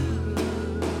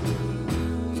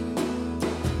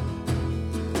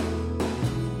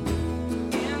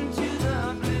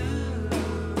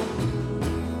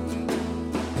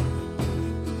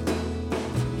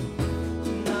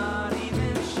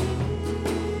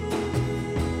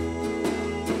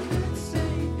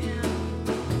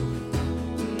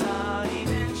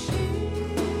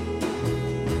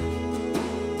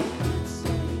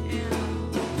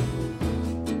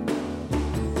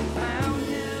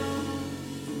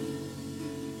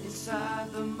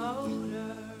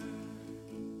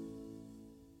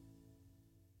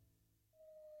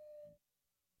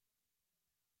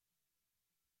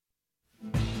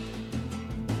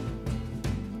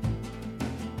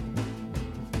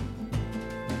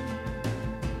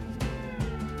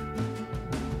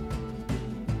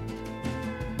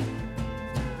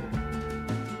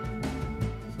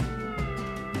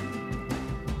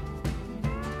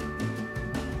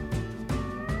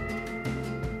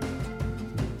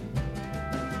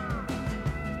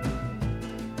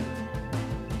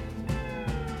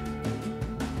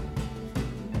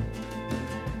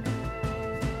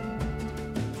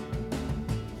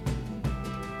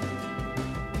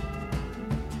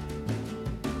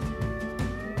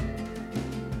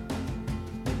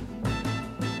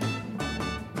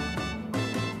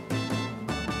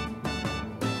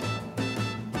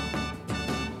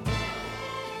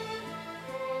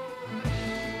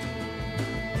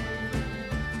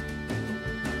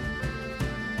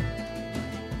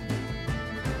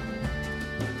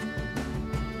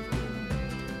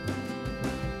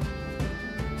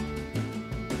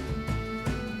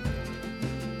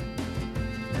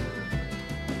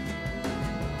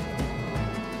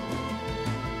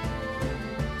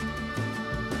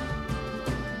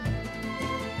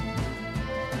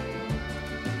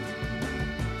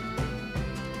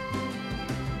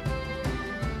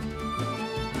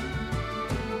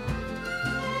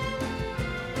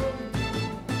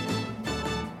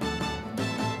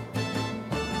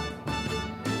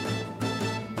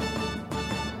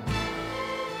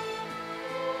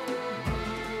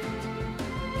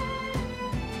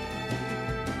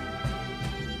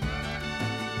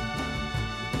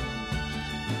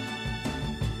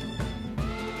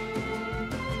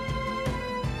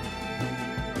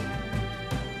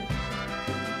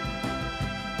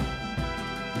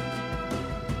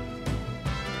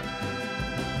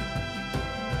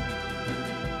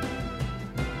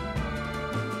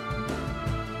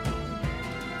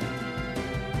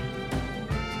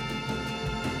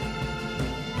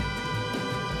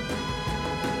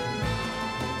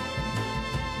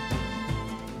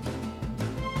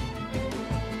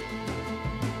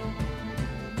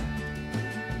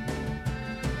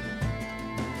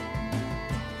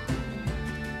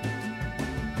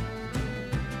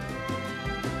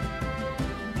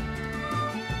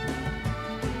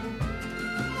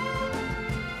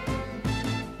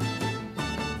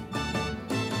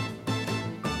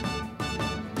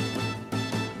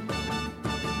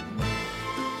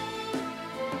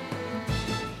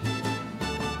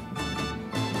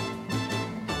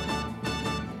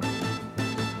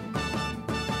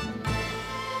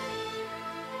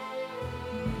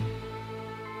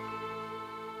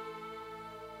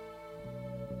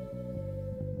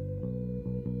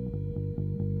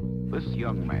This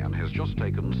young man has just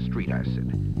taken street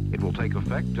acid. It will take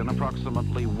effect in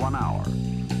approximately 1 hour.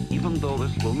 Even though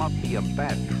this will not be a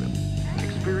bad trip,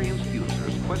 experienced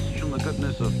users question the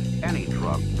goodness of any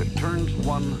drug that turns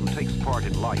one who takes part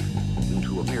in life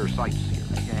into a mere sightseer.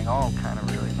 Getting all kind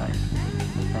of really nice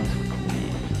things with the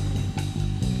leaves.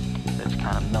 It's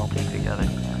kind of melting together.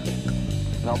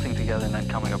 Melting together and then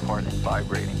coming apart and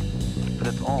vibrating. But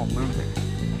it's all moving.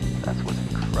 That's what's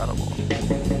incredible.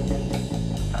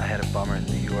 I had a bummer in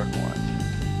New York once.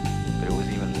 But it was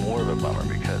even more of a bummer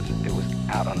because it was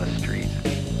out on the streets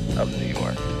of New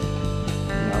York.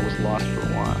 And I was lost for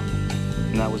a while.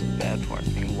 And that was the bad part,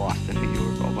 being lost in New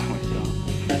York all by myself.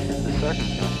 The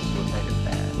circumstances what made it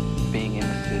bad. Being in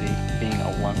the city, being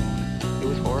alone. It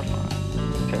was horrifying.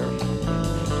 It was terrifying.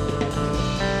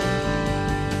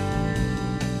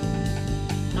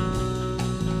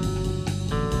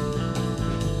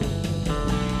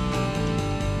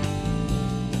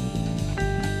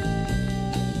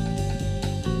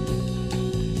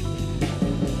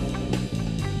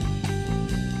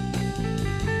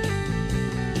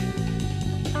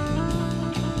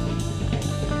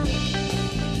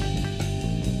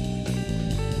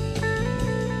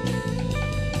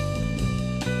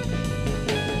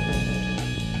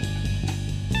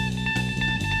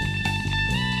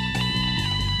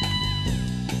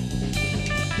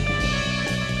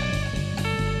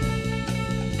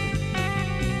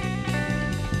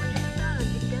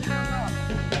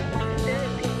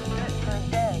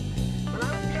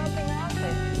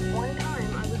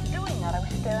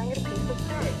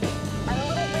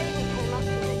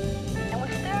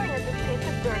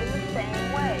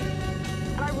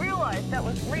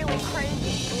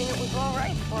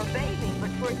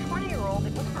 20-year-old,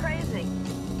 it was crazy.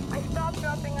 I stopped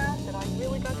dropping acid. I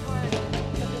really got tired of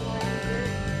tripping around here.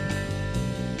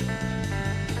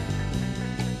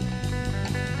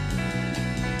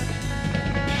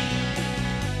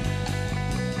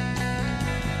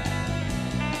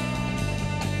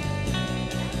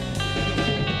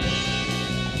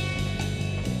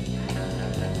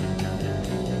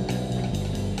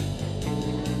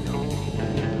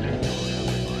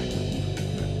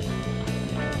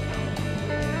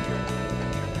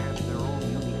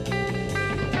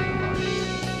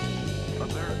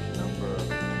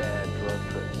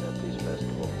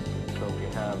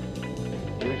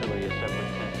 Usually a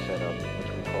separate tent setup,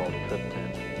 which we call the trip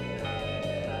tent.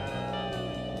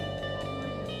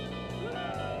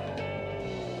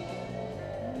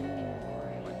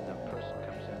 When the person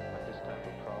comes in with this type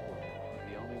of problem,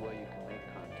 the only way you can make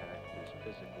contact is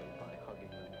physically by hugging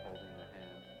them, holding their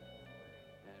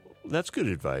hand. That's good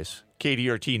advice.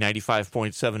 KDRT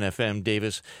 95.7 FM,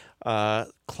 Davis.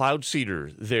 Cloud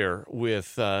Seeder there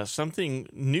with something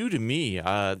new to me.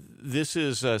 This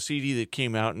is a CD that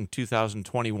came out in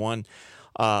 2021.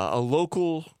 A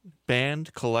local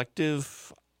band,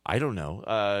 collective, I don't know.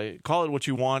 Call it what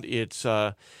you want. It's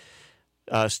Steve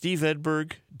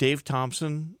Edberg, Dave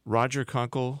Thompson, Roger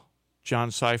Kunkel,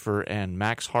 John Cipher, and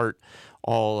Max Hart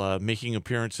all making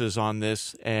appearances on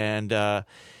this. And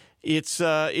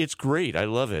it's great. I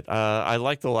love it. I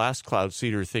like the last Cloud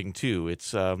Seeder thing too. It's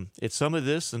some of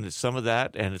this and it's some of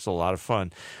that, and it's a lot of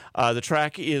fun. The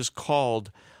track is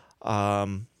called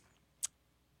Head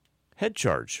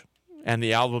Charge, and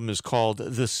the album is called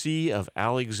The Sea of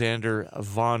Alexander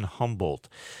von Humboldt.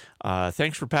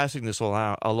 Thanks for passing this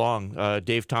along,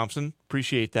 Dave Thompson.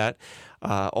 Appreciate that.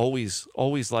 Always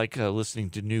like listening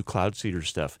to new Cloud Seeder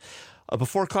stuff.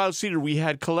 Before Cloud Seeder, we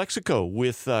had Calexico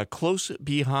with Close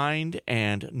Behind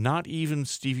and Not Even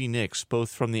Stevie Nicks, both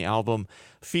from the album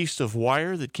Feast of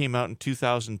Wire that came out in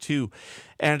 2002.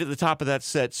 And at the top of that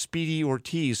set, Speedy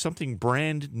Ortiz, something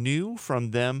brand new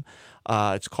from them.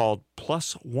 It's called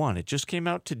Plus One. It just came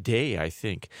out today, I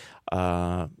think.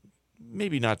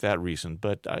 Maybe not that recent,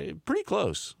 but pretty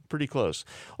close.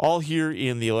 All here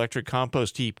in the Electric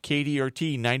Compost Heap,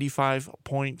 KDRT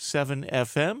 95.7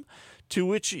 FM. To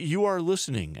which you are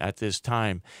listening at this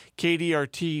time,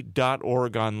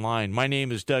 kdrt.org online. My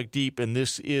name is Doug Deep, and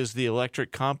this is the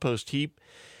Electric Compost Heap.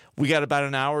 We got about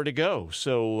an hour to go,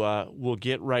 so we'll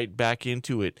get right back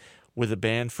into it with a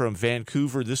band from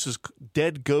Vancouver. This is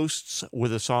Dead Ghosts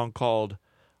with a song called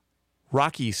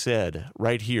Rocky Said,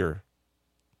 right here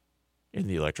in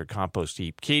the Electric Compost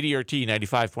Heap. KDRT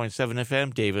 95.7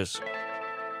 FM, Davis.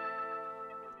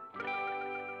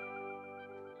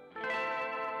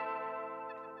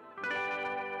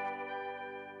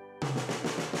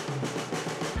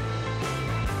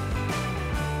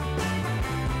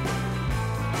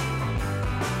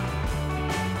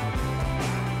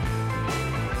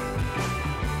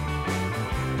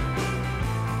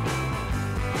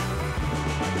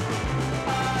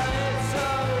 So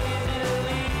easy to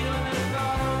lead when there's no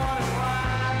one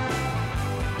around.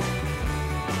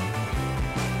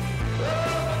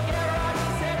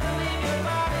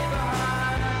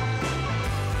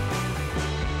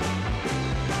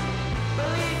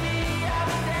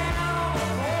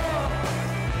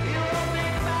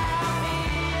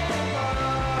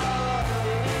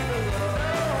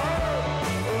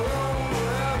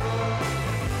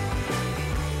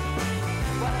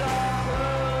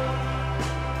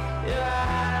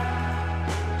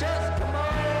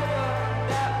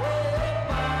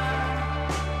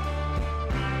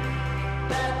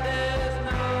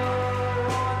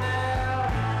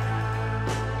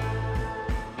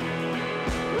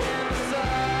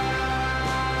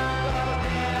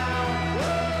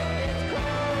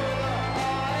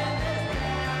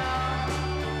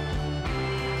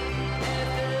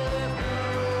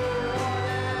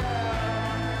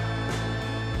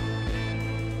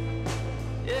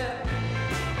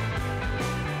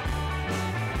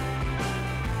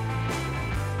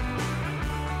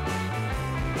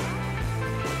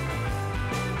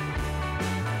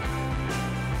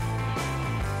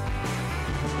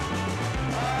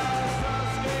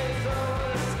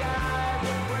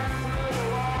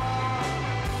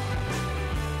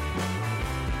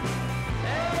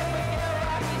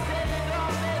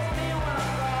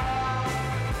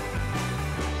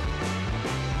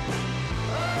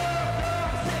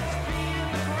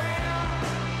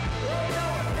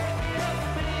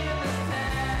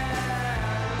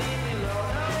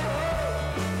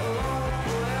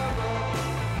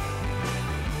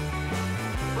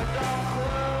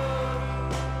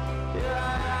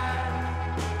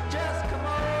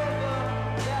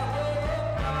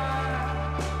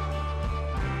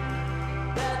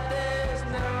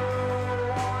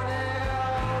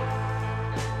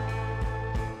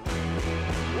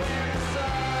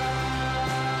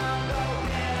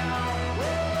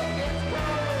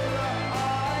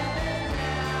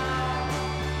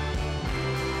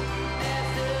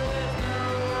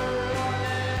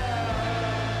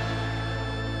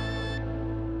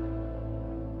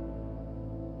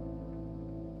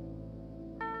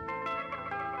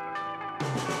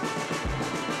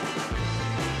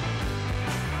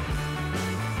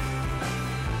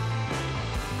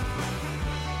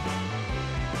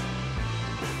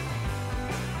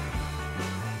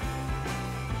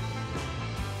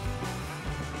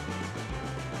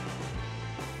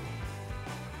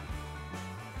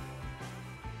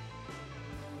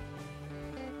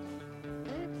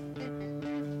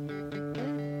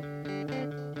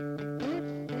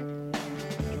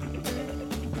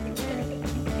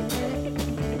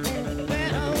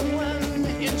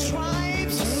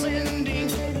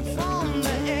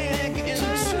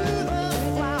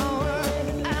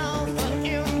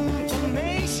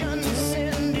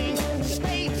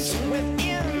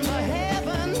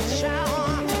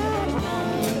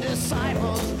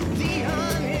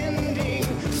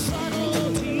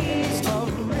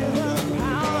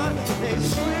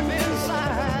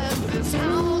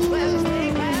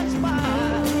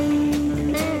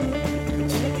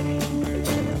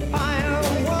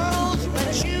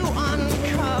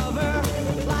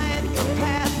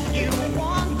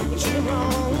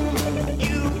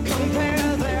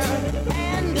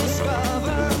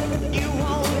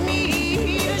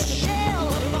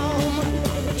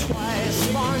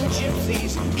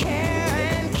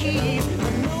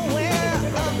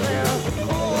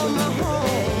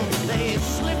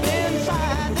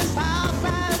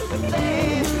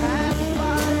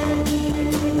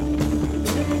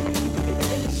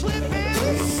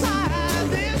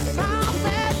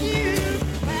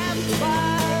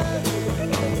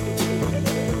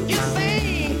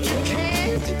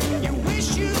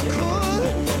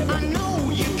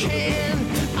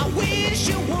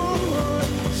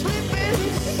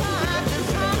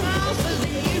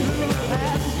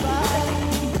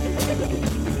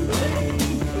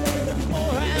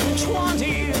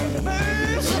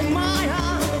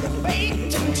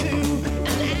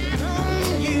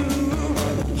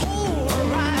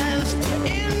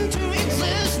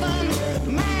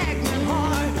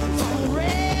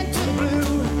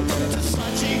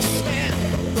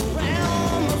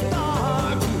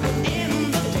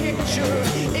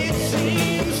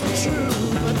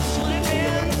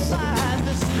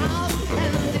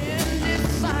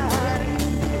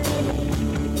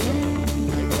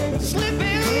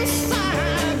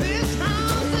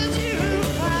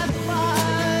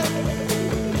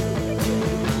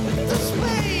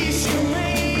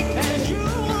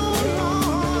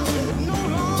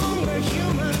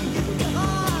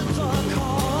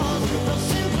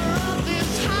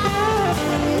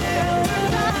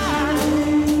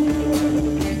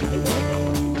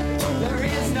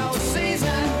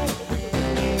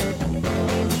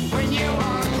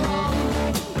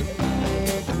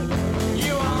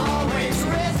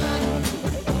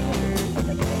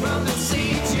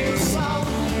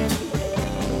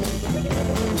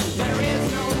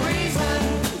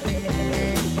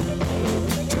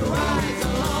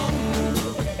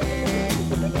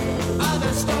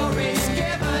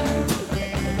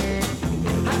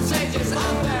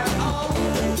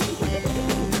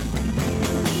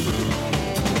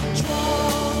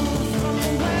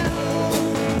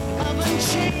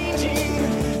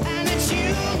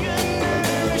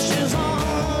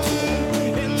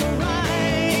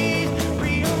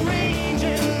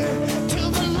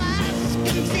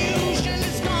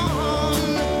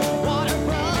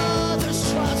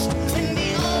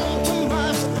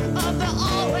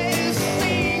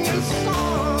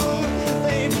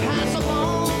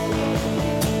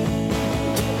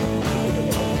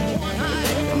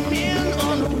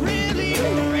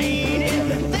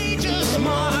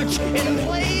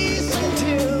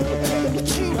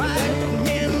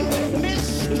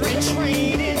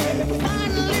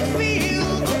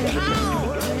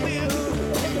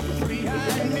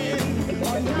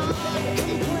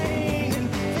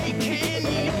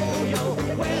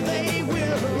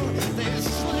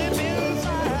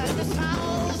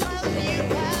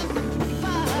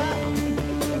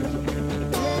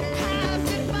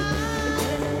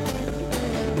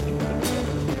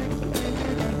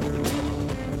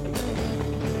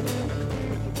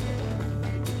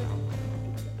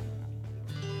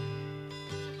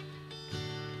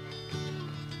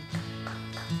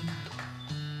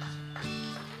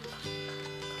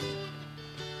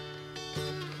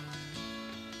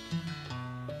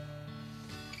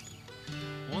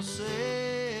 Won't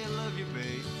say I love you,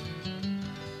 babe.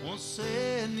 Won't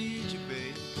say I need you,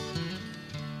 babe.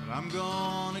 But I'm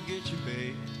gonna get you,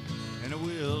 babe, and I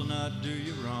will not do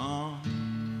you wrong.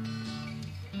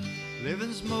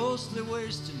 Living's mostly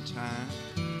wasting time,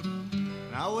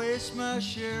 and I waste my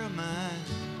share of mine.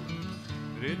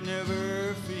 But it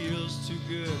never feels too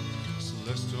good, so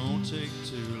let's don't take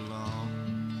too long.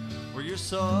 Where you're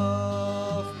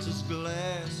soft as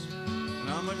glass, and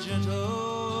I'm a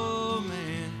gentle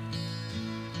man.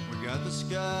 We got the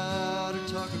sky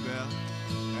to talk about,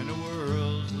 and the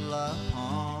world to lie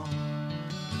upon.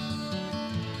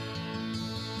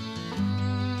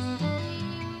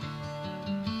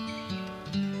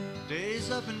 Days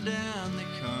up and down they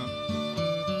come,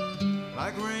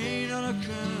 like rain on a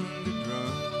conga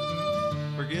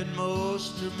drum. Forget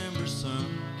most, remember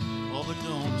some, oh, but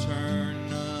don't turn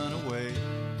none away.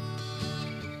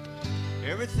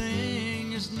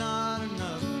 Everything is not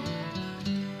enough,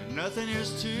 and nothing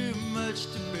is too much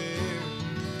to bear.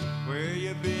 Where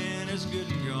you've been is good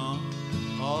and gone,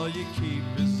 all you keep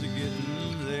is the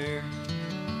getting there.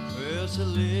 Well, to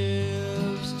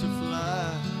live's to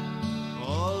fly,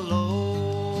 all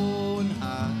low and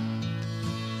high.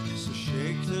 So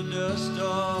shake the dust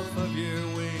off of your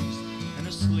wings and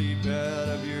the sleep out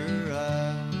of your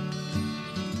eyes.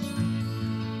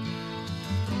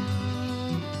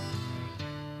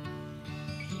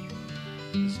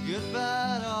 It's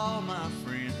goodbye to all my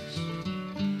friends.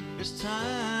 It's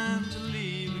time to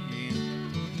leave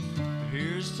again. But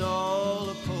here's to all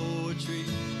the poetry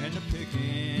and the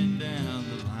picking down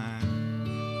the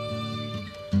line.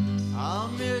 I'll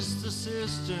miss the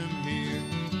system here.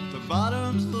 The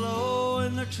bottom's low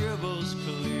and the treble's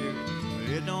clear. But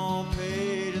it don't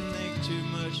pay to think too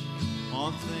much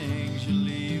on things you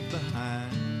leave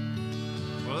behind.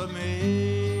 Well, it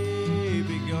may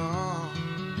be gone,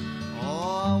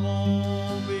 oh, I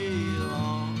won't be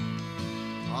long.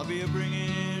 I'll be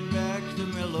bringing back the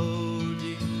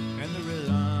melody and the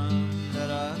rhythm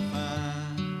that I find.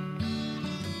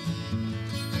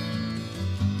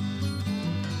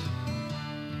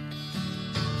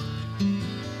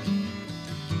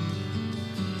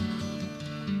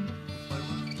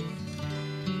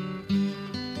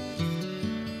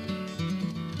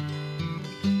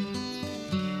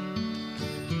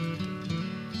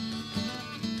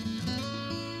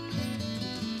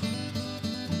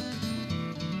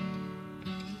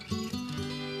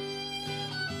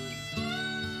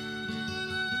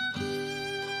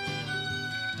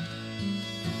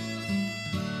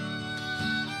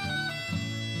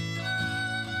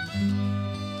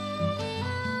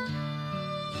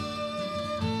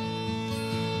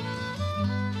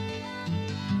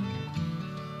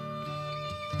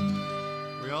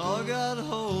 Got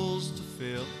holes to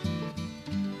fill,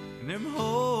 and them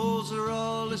holes are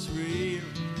all that's real.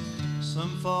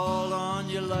 Some fall on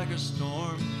you like a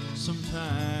storm,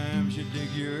 sometimes you dig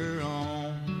your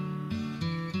own.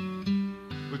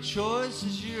 But choice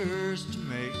is yours to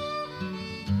make,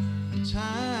 and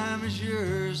time is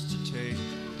yours to take.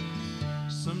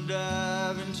 Some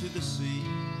dive into the sea,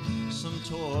 some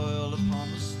toil upon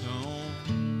the stone.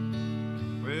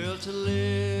 Well, to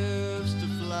live's to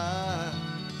fly,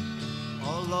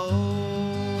 all low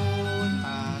and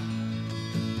high.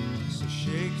 So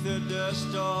shake the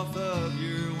dust off of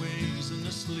your wings and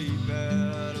the sleep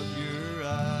out of your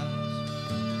eyes.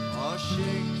 Oh,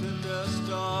 shake the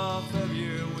dust off of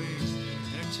your wings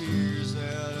and the tears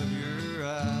out of your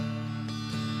eyes.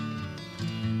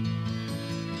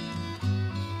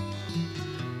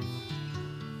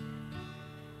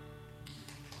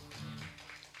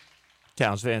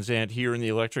 Townes Van Zandt here in the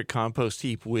Electric Compost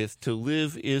Heap with To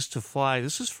Live Is to Fly.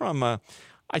 This is from, I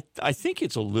think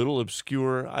it's a little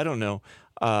obscure, I don't know,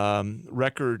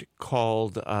 record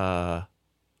called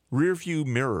Rearview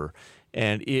Mirror.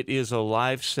 And it is a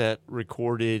live set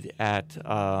recorded at,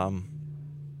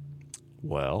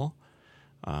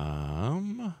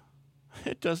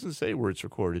 it doesn't say where it's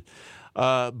recorded.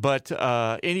 But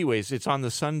anyways, it's on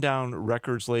the Sundown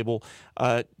Records label.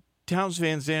 Townes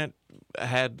Van Zandt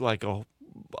had like a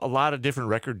lot of different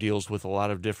record deals with a lot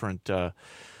of different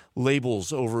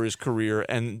labels over his career,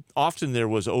 and often there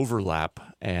was overlap,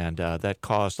 and that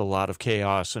caused a lot of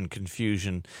chaos and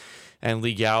confusion and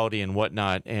legality and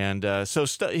whatnot. And so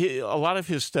a lot of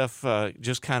his stuff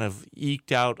just kind of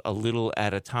eked out a little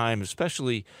at a time,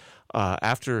 especially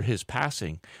after his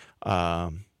passing.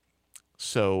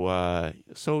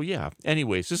 So yeah.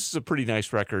 Anyways, this is a pretty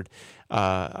nice record,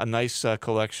 a nice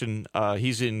collection.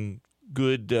 He's in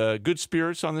good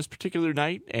spirits on this particular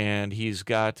night, and he's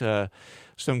got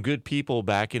some good people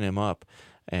backing him up,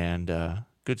 and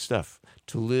going Good stuff.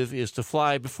 To Live is to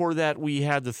Fly. Before that, we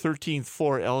had the 13th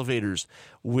Floor Elevators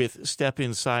with Step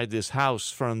Inside This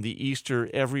House from the Easter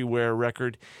Everywhere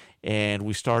record. And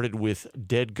we started with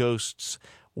Dead Ghosts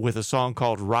with a song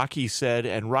called Rocky Said.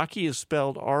 And Rocky is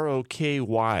spelled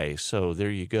R-O-K-Y. So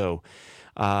there you go.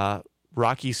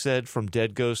 Rocky Said from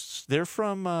Dead Ghosts. They're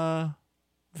from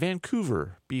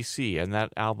Vancouver, BC. And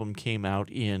that album came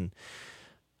out in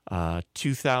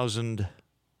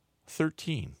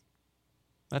 2013.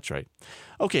 That's right.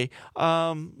 Okay,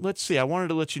 let's see. I wanted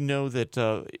to let you know that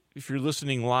if you're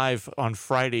listening live on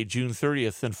Friday, June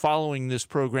 30th, then following this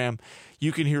program,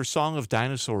 you can hear Song of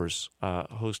Dinosaurs,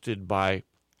 hosted by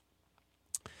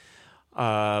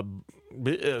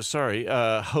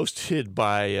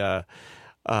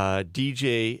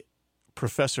DJ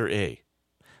Professor A.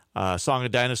 Song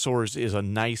of Dinosaurs is a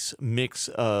nice mix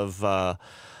of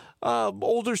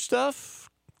older stuff,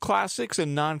 classics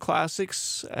and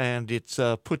non-classics, and it's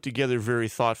put together very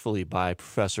thoughtfully by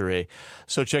Professor A.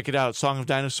 So check it out. Song of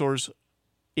Dinosaurs,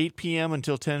 8 p.m.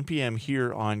 until 10 p.m.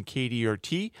 here on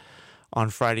KDRT on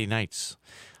Friday nights.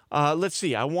 Let's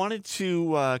see. I wanted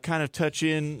to kind of touch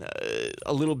in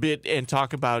a little bit and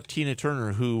talk about Tina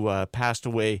Turner, who passed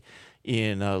away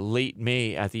in late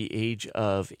May at the age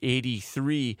of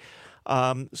 83.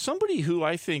 Somebody who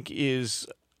I think is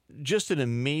just an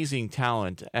amazing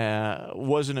talent,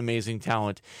 was an amazing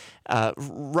talent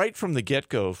right from the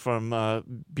get-go,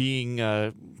 from being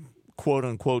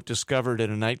quote-unquote discovered at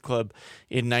a nightclub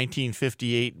in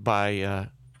 1958 by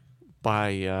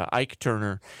Ike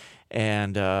Turner,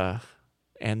 and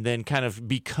then kind of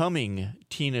becoming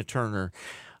Tina Turner,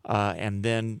 and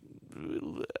then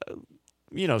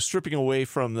stripping away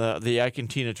from the Ike and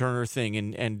Tina Turner thing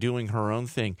and doing her own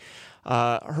thing.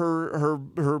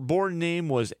 Her born name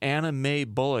was Anna Mae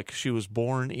Bullock. She was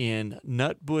born in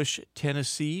Nutbush,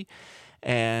 Tennessee,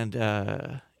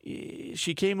 and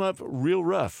she came up real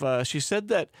rough. She said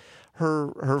that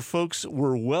her folks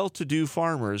were well-to-do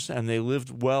farmers, and they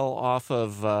lived well off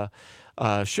of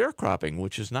sharecropping,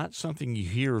 which is not something you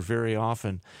hear very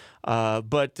often.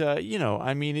 But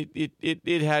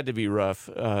it had to be rough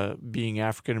being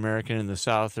African American in the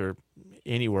South, or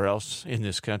anywhere else in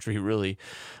this country, really,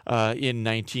 in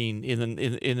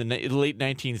the late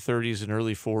 1930s and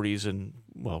early 40s, and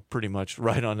well, pretty much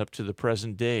right on up to the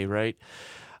present day, right?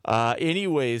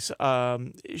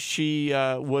 She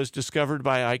was discovered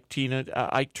by Ike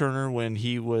Turner when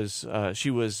she was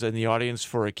in the audience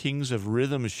for a Kings of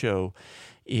Rhythm show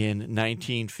in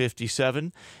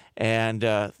 1957. And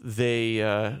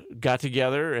they got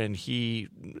together, and he,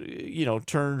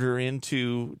 turned her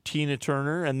into Tina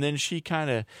Turner, and then she kind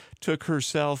of took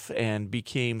herself and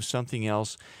became something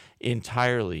else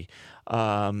entirely.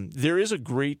 There is a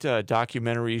great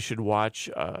documentary you should watch.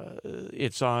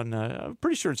 It's on. I'm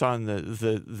pretty sure it's on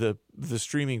the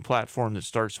streaming platform that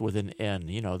starts with an N.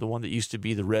 The one that used to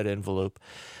be the Red Envelope.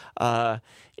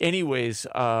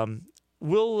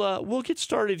 We'll get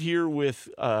started here with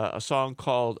a song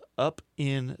called Up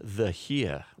in the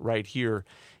Here, right here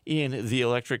in the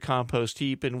Electric Compost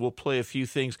Heap, and we'll play a few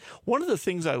things. One of the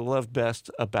things I love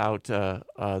best about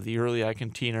the early Ike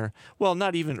and Tina, well,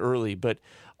 not even early, but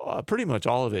pretty much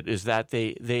all of it, is that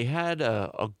they had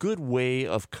a good way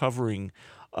of covering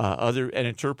other and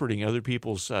interpreting other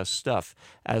people's stuff,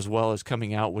 as well as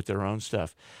coming out with their own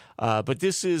stuff. But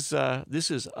this is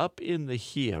Up in the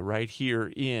Here, right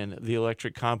here in the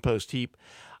Electric Compost Heap.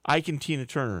 Ike and Tina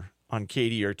Turner on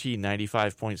KDRT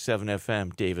 95.7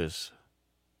 FM, Davis.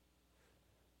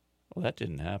 Well, that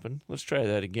didn't happen. Let's try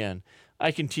that again.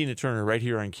 Ike and Tina Turner right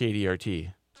here on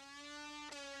KDRT.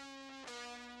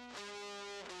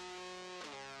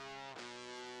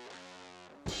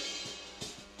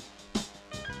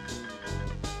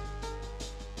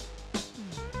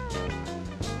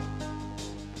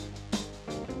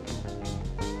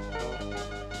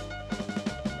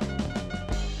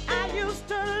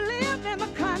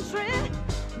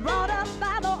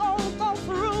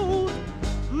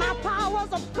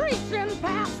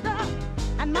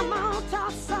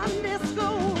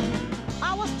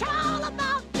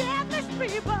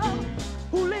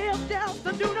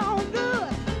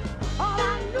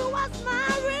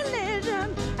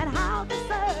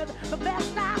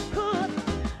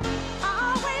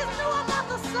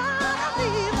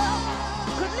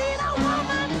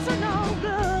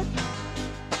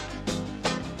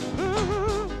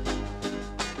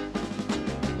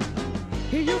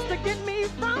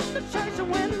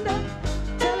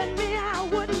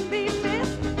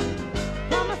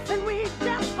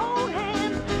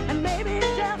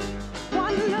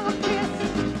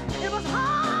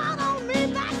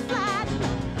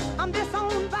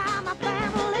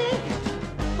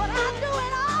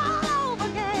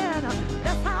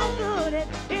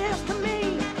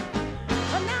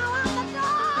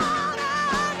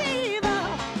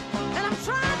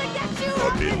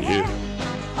 here.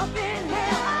 Up in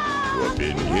here. Up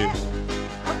in here.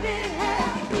 Up in here.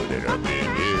 Know that up in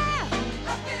here.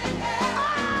 Up in here.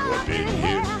 Up in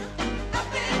here.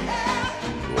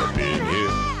 Up in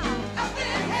here.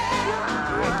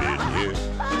 Up in here.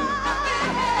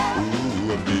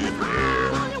 Ooh, up in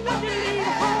here. When you leave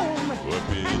home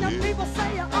Up in and the here. people say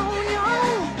you're on your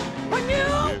own. When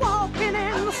you're walking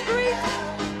in the street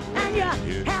and you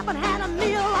haven't had a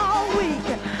meal all week.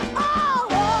 Oh,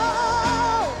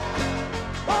 oh,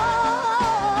 oh,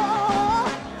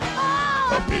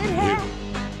 oh, Up in here.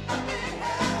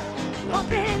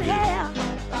 up in here.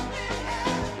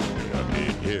 Up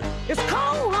in here. It's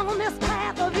cold on this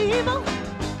path of evil.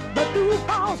 The dew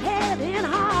falls heavy and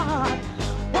hard.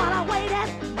 While I wait at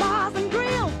bars and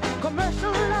grills,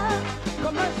 commercial love,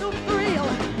 commercial thrill.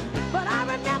 But I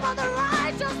remember the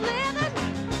righteous living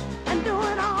and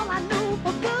doing all I knew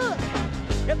for good.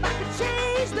 If I could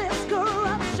change this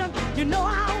corruption, you know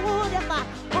I would if I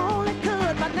only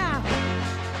could. But now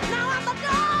I'm the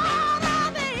daughter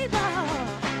of evil,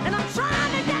 and I'm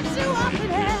trying to get you up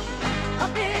in here,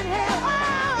 up in here,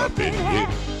 oh, Up in here.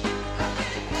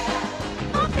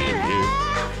 up in here,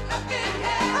 Up in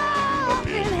here. up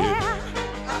in here.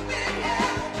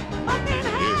 Up in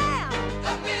here.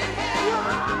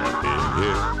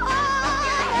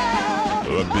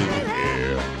 Up in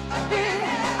here.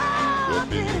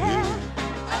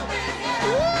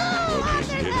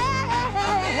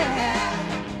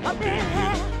 Up in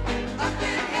here.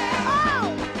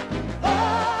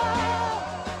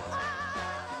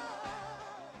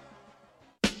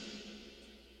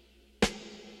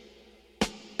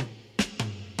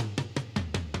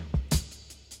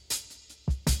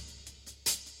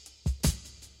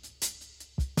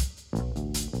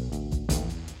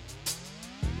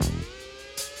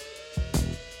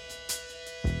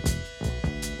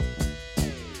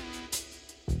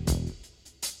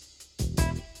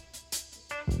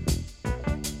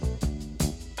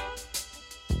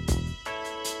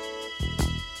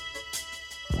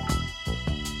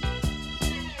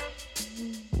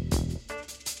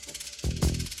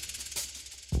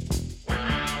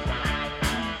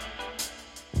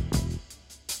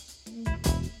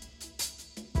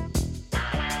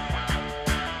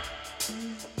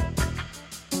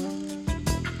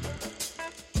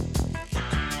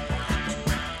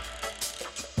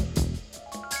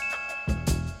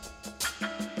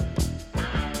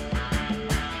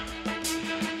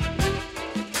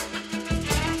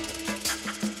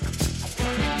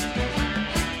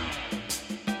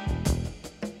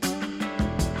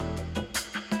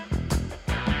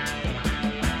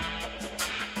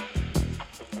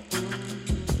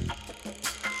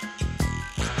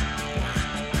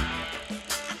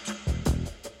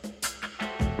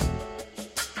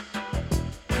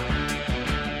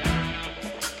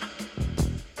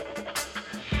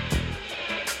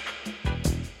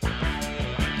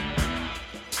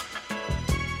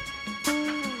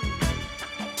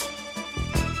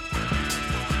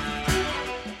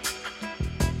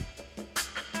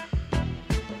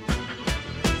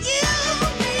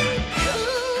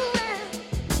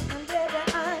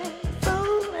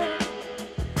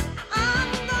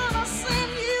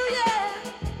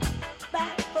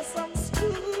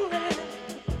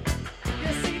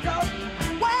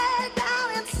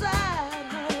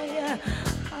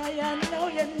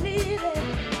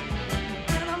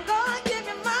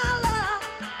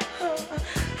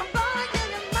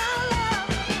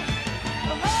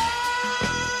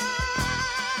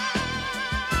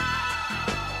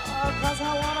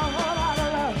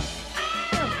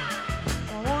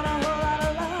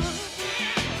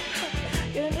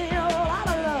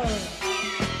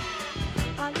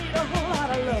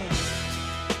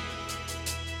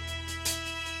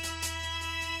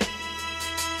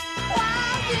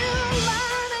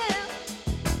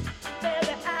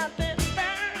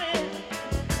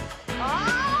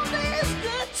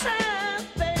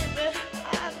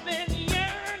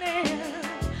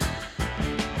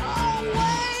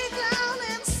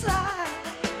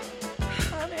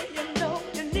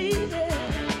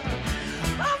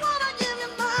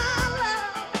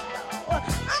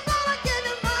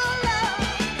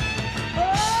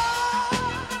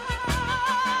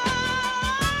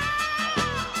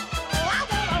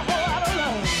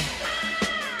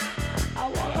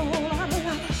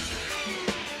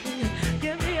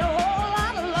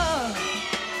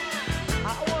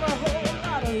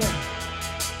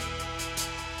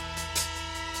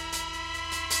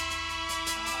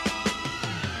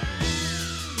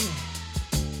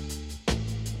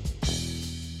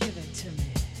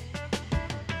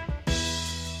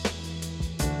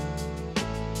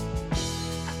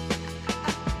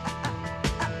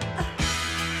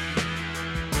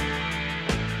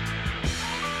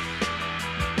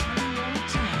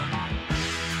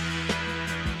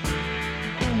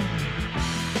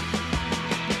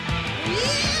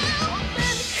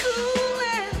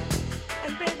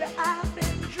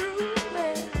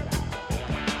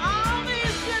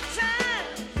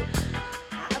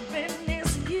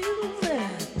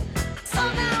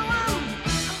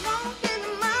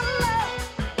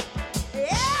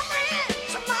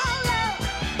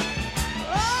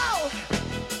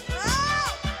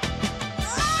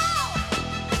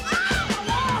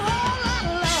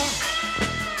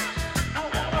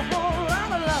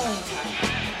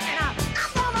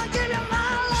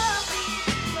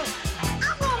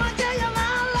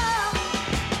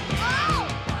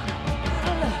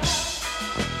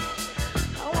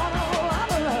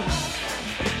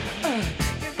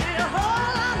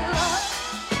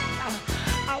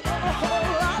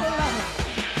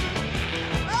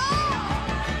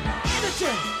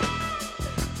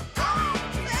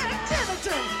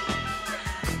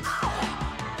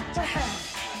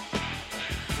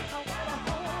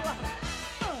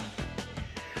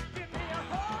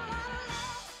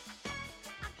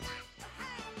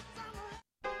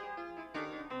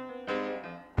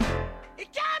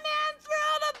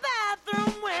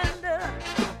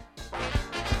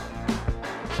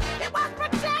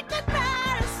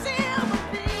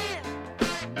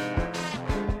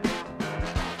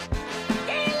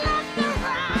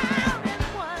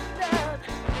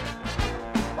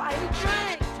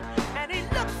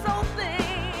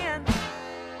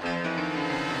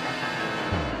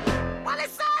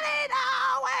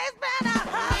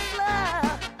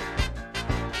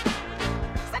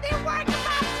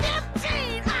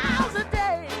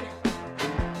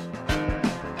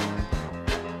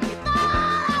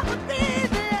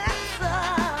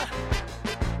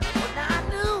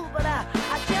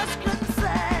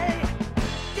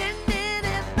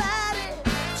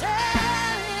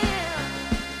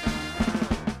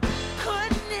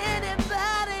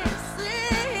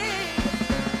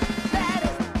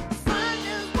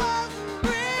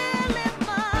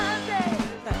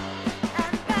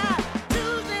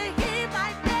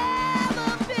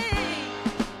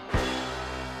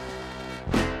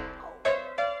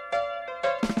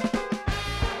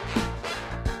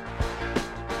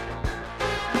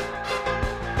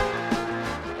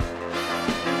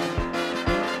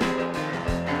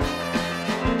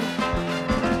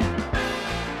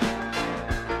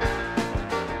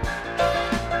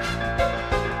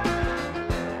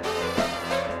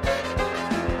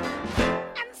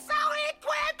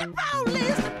 the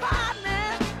police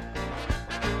department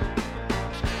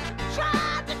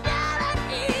tried to get an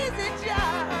easy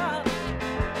job.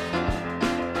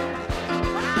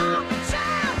 Oh, the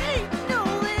child, he knew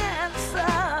the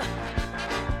answer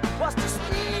was to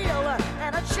steal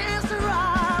and a chance to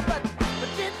rob, but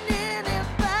didn't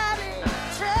anybody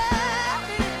tell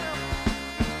him?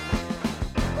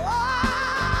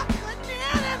 Oh, couldn't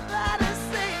anybody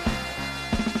say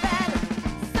that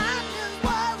Simon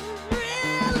was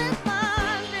really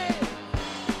funny,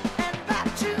 and that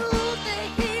Tuesday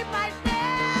he might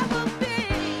never be?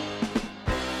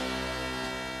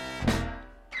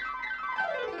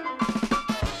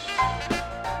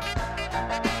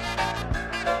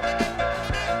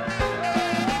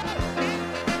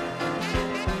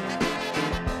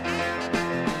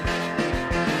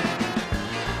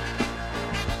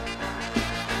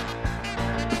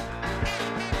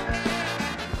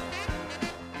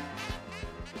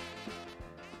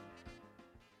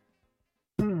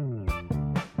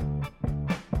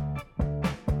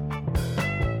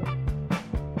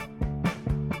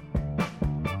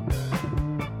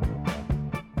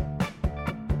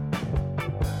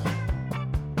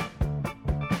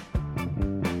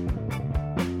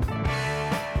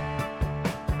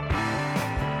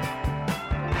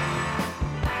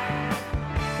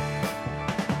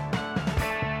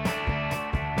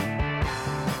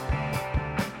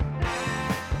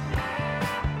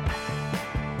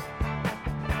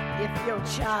 If your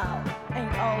child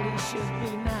ain't all he should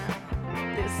be now,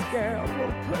 this girl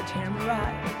will put him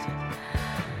right.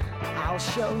 I'll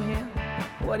show him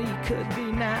what he could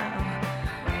be now.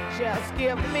 Just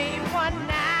give me one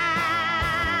night.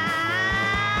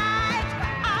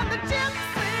 I'm the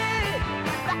gypsy,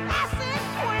 the acid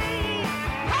queen.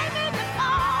 Pay me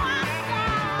before I'm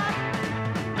gone.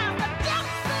 I'm the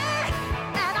gypsy,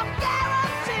 and I'm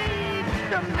guaranteed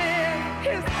to mend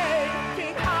his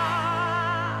aching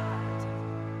heart.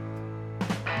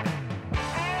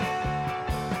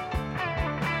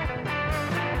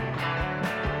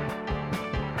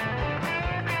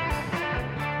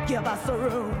 Give us a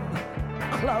room,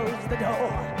 close the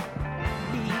door,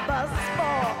 leave us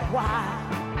for a while.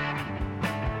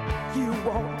 You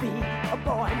won't be a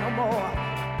boy no more,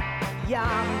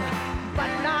 young but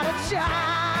not a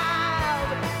child.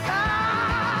 'Cause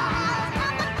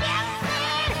I'm the gypsy,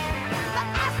 the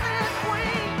acid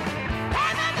queen.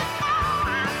 Pay me before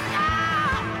I'm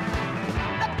gone.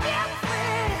 The gypsy,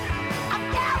 I'm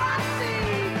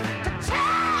guaranteed to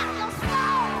tear your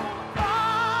soul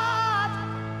apart.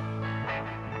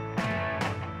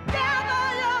 Gather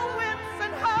your wits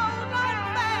and hold on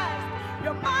fast.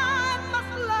 Your mind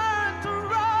must learn to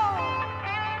roll,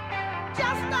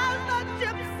 just as the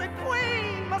gypsy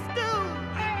queen must do.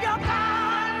 You're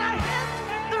gonna hit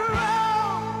the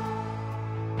road.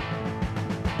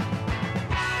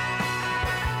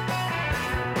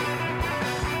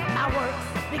 Our work's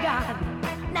begun.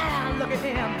 Now look at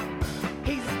him.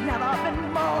 He's never been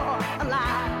more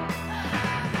alive.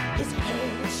 His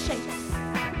head shakes,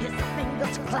 his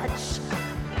fingers clutch.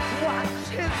 Watch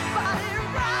his body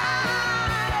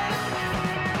rise.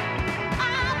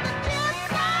 I'm the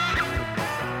gypsy,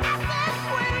 acid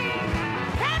queen.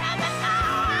 Pay me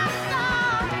before I'm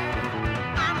gone.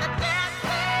 I'm the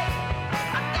gypsy,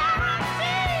 I'm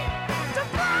guaranteed to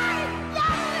break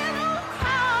your little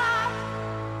heart.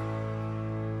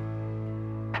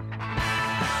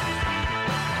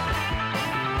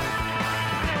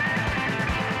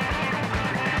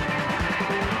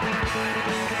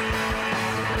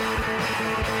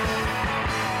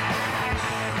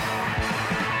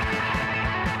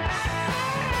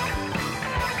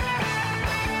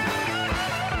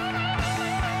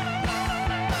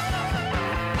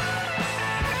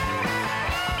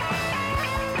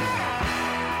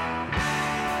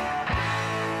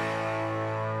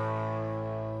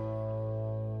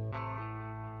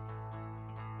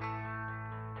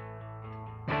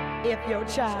 If your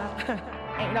child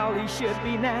ain't all he should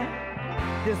be now,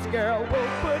 this girl will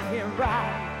put him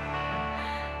right.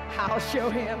 I'll show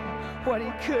him what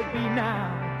he could be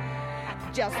now.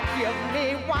 Just give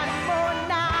me one more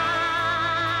night.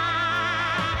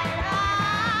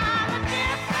 I'm a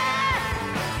gypsy,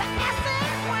 the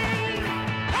acid queen.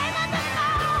 Pay me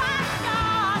before I'm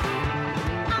gone.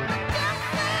 I'm the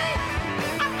gypsy,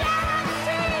 I'm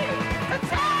guaranteed to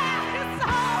tear his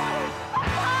soul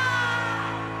apart.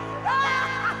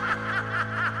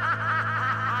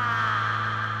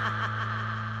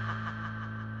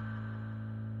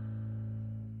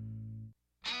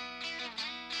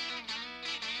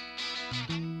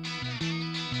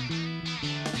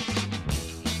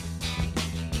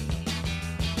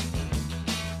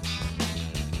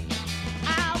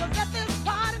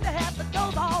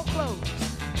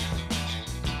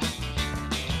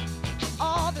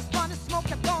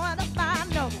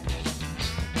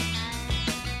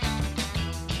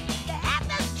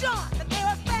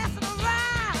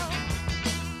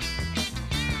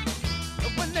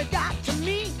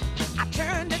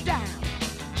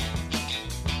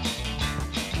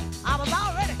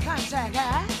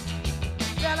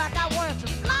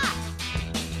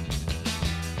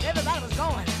 was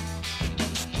going.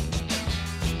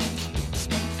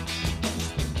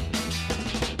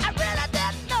 I really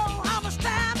didn't know how much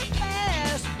time had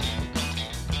passed,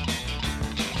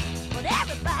 but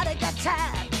everybody got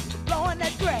tired of blowing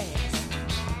that grass.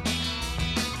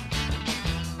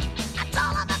 I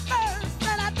told them at first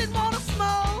that I didn't want to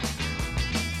smoke,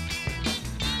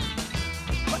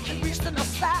 but they reached in the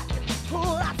sack and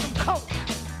pulled out some coke.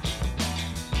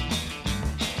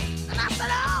 And I said,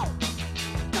 oh,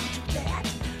 don't do that,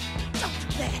 don't do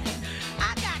that.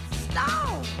 I got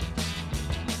stoned.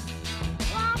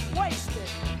 Well, I'm wasted,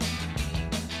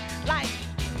 like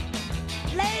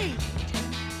laid.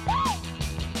 Woo!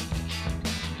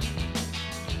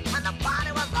 When the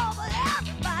party was over,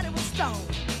 everybody was stoned.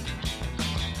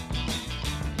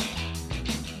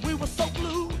 We were so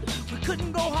glued, we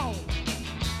couldn't go home.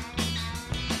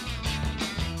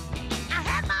 I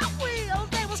had my wheels,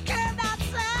 they was carried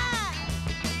outside,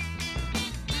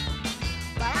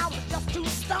 but I was just too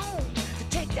stoned to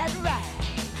take that ride.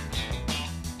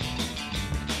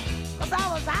 'Cause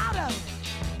I was out of it.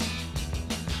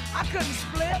 I couldn't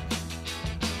split.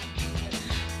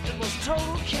 It was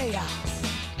total chaos.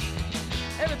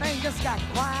 Everything just got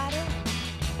quieter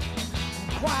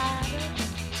and quieter,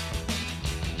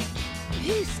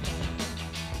 peaceful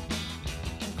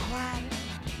and quieter,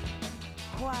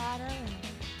 quieter.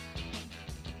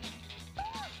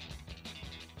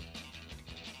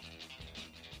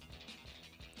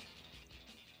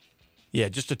 Yeah,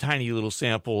 just a tiny little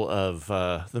sample of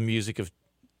the music of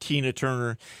Tina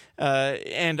Turner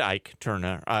and Ike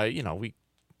Turner. You know,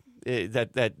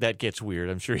 that gets weird.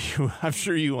 I'm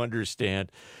sure you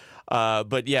understand.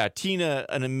 But yeah, Tina,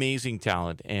 an amazing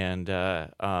talent and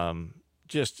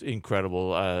just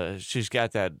incredible. She's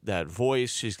got that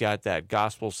voice. She's got that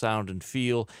gospel sound and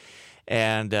feel.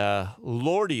 And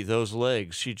Lordy, those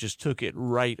legs, she just took it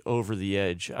right over the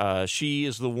edge. She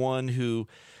is the one who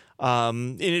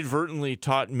inadvertently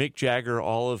taught Mick Jagger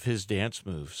all of his dance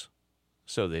moves,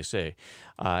 so they say.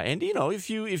 And you know, if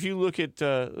you look at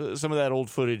some of that old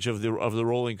footage of the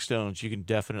Rolling Stones, you can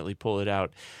definitely pull it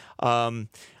out.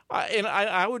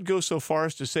 I would go so far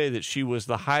as to say that she was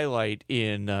the highlight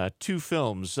in two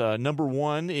films. Number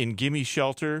one, in Gimme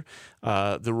Shelter,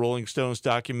 the Rolling Stones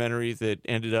documentary that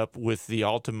ended up with the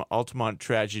Altamont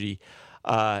tragedy.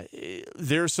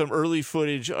 There's some early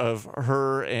footage of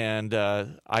her and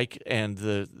Ike and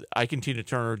Tina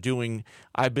Turner doing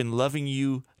 "I've Been Loving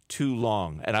You Too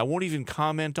Long," and I won't even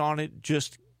comment on it.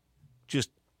 Just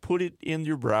put it in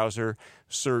your browser,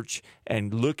 search,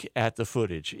 and look at the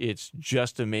footage. It's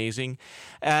just amazing.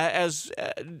 As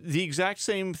the exact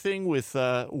same thing with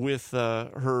her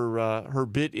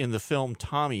bit in the film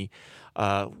Tommy,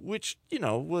 which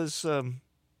was.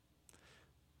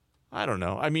 I don't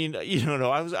know. I mean,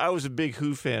 I was a big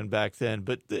Who fan back then,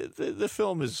 but the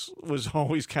film was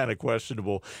always kind of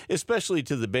questionable, especially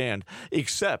to the band,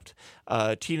 except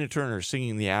Tina Turner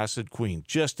singing the Acid Queen.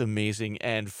 Just amazing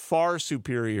and far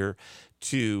superior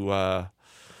to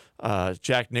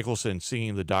Jack Nicholson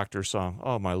singing the Doctor song.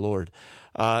 Oh, my Lord.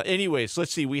 Anyways,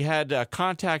 let's see. We had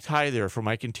Contact High there from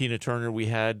Ike and Tina Turner. We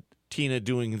had Tina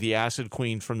doing the Acid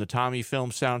Queen from the Tommy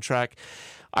film soundtrack.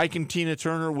 Ike and Tina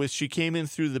Turner with She Came In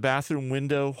Through the Bathroom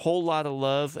Window, Whole Lot of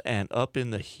Love, and Up in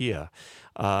the Here.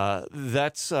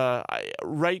 That's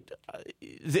right.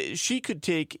 She could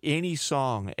take any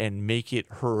song and make it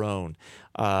her own.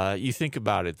 You think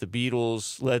about it, the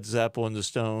Beatles, Led Zeppelin, the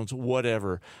Stones,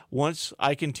 whatever. Once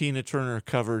Ike and Tina Turner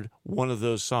covered one of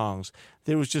those songs,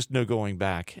 there was just no going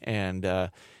back. And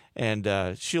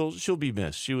she'll be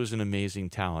missed. She was an amazing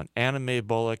talent. Anna Mae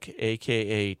Bullock,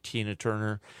 a.k.a. Tina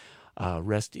Turner.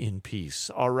 Rest in peace.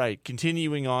 All right,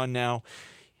 continuing on now.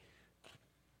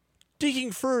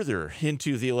 Digging further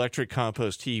into the Electric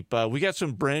Compost Heap, we got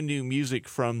some brand new music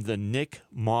from the Nick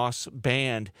Moss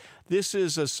Band. This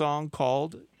is a song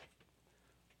called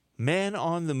Man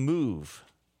on the Move,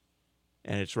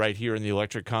 and it's right here in the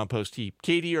Electric Compost Heap.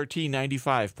 KDRT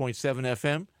 95.7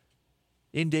 FM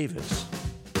in Davis.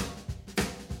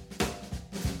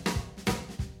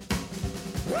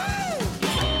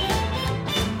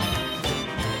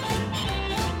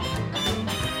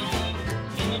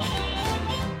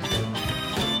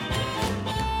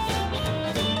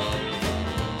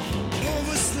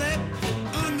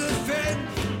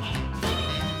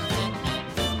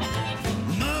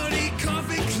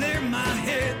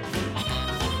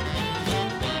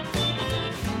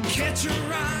 Catch a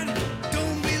ride,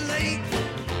 don't be late.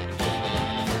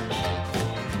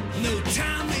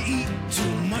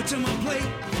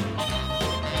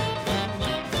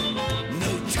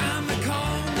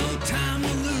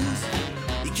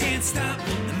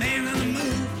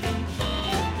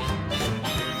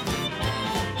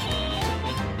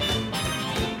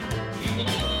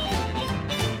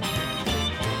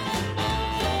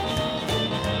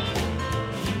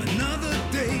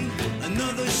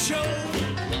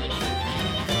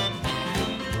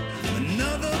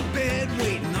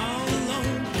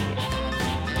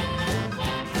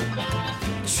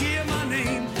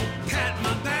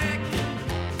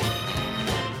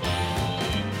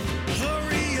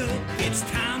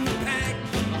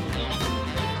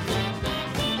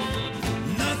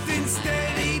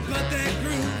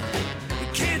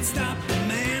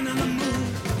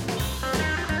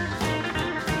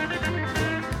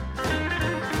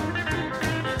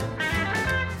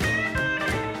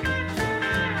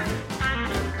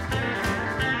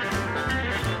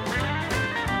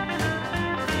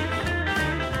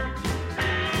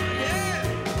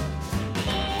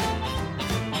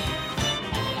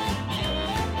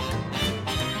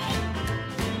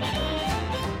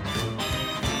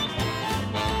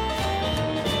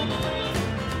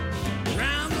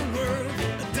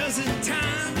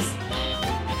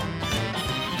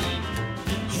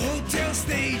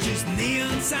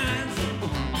 signs.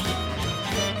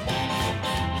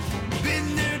 Been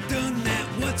there, done that,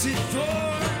 what's it for?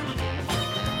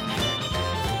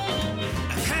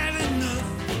 I've had enough,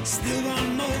 still want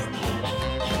more.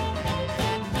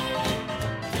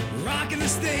 Rocking the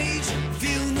stage,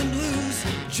 feeling the blues.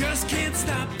 Just can't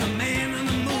stop the man on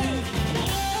the move.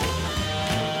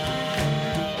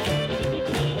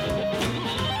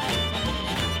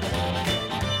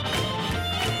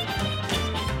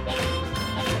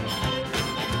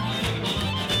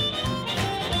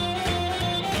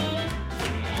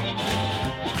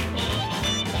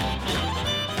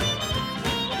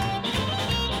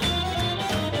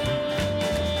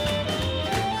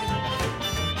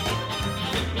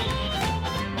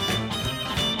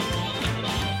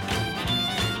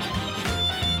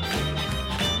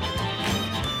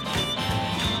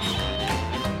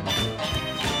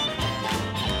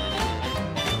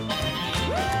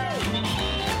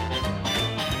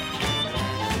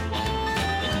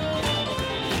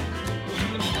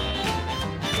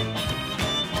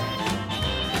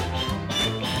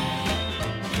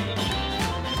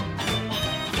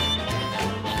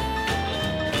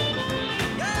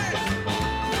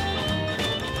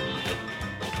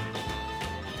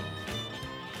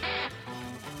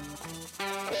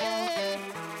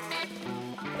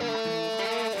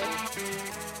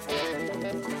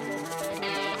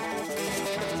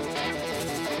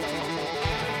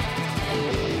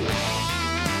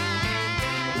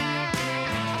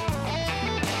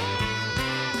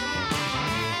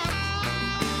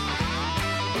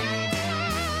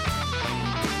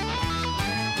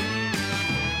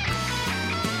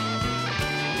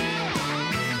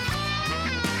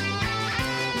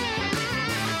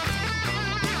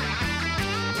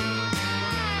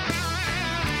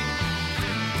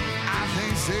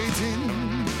 Satan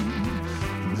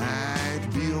might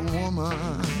be a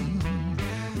woman.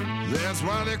 That's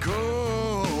why they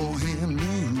call him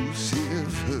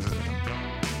Lucifer.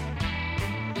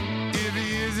 If he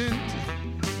isn't,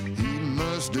 he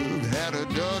must have had a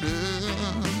daughter.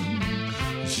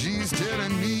 She's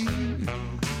telling me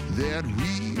that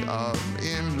we are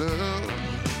in love.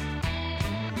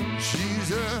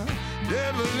 She's a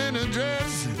devil in a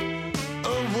dress,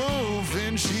 a wolf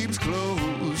in sheep's clothes.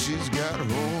 She's got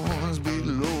horns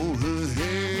below her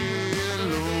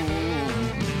halo.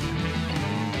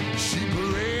 She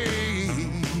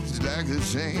parades like a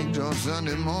saint on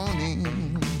Sunday morning.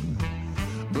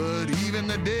 But even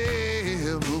the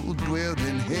devil dwelt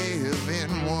in heaven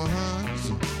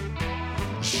once.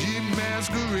 She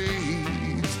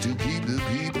masquerades to keep the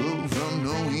people from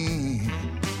knowing.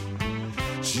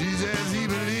 She's as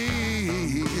evil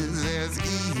as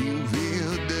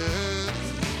evil does.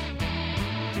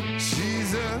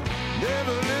 She's a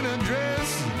devil in a dress,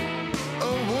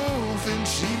 a wolf in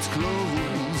sheep's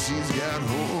clothes. She's got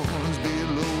horns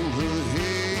below her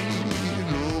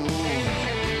halo.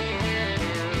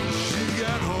 She's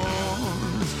got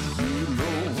horns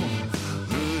below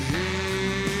her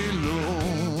halo.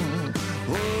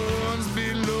 Horns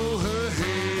below her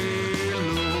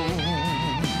halo.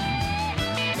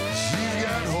 She's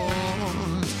got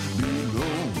horns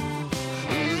below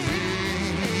her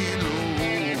halo.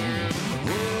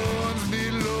 Horns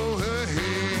below her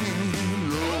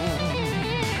halo.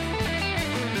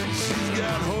 She's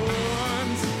got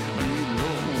horns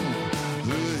below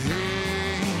her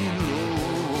halo.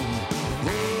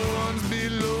 Horns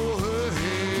below her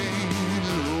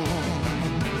halo.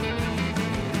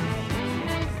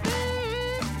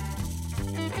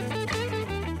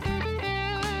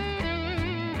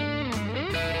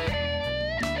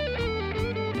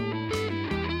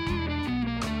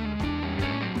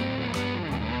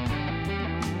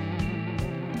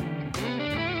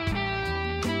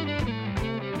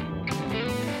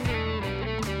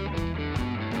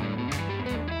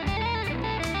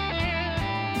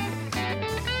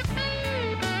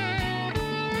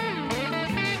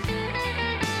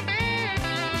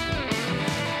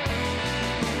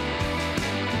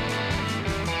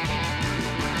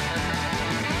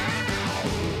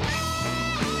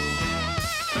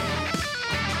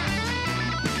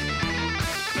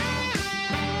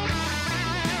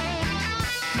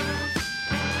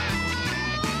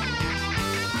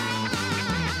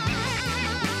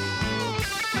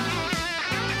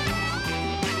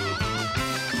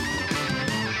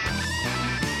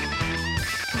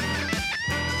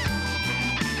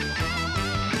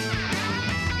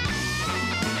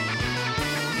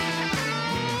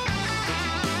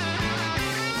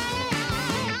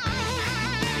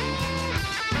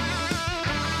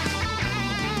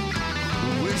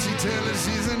 Will she tell her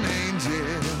she's an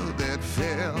angel that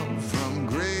fell from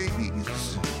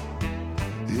grace?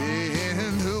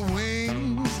 And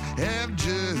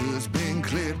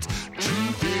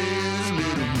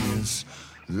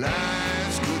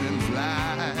Lights couldn't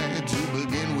fly to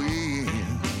begin with.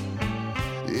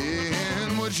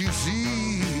 And what you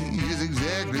see is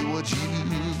exactly what you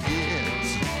get.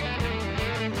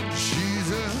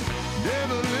 She's a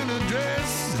devil in a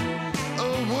dress, a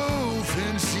wolf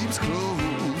in sheep's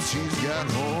clothes. She's got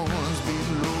horns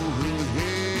below her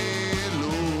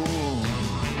halo.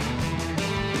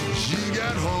 She's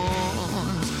got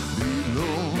horns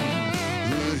below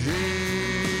her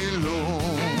halo.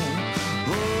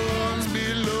 Horns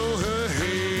below her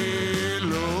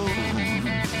halo.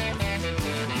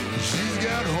 She's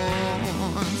got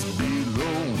horns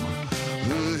below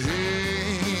her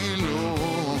halo.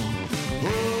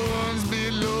 Horns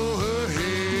below her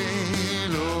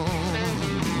halo.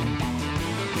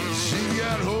 She's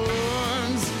got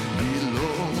horns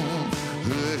below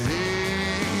her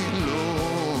halo.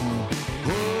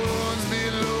 Horns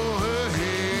below her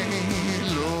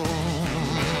halo.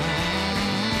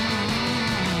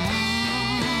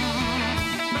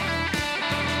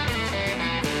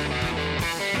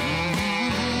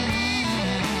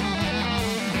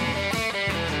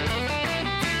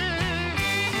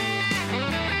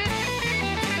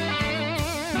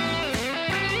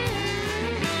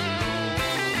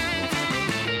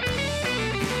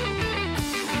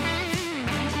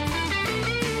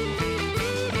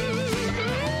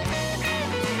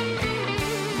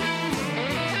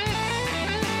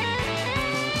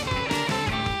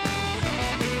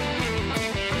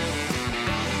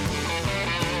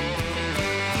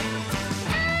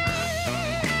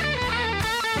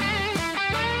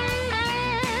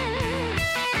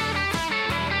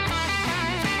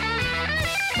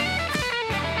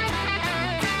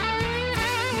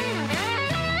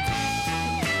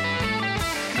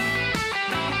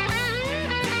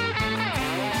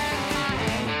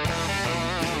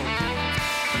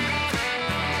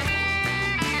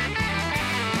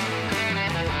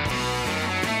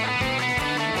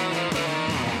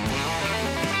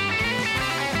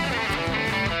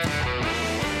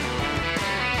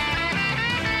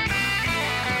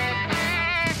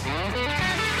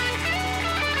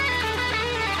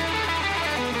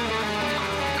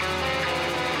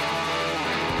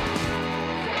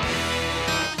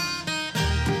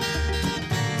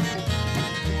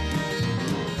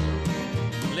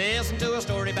 Listen to a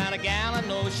story about a gal I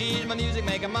know. She's my music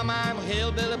maker, my mind with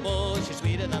hillbilly boys. She's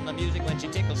sweeter than the music when she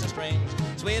tickles the strings.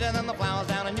 Sweeter than the flowers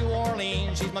down in New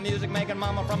Orleans. She's my music making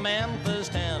mama from Memphis,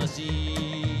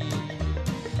 Tennessee.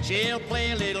 She'll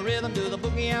play a little rhythm, do the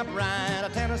boogie upright, a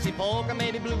Tennessee polka,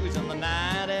 maybe blues in the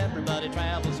night. Everybody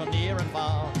travels from near and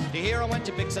far to hear her when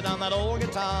she picks it on that old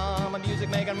guitar. My music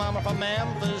making mama from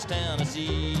Memphis,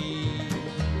 Tennessee.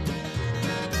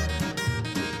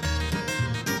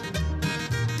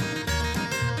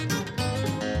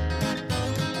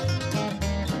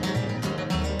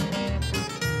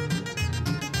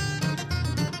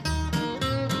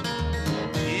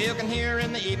 You can hear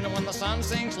in the evening when the sun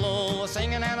sinks low, a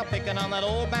singing and a picking on that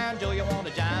old banjo. You want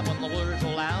to jive when the words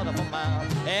roll out of her mouth.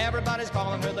 Everybody's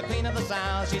calling her the queen of the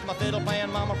South. She's my fiddle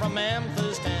playing mama from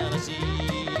Memphis, Tennessee.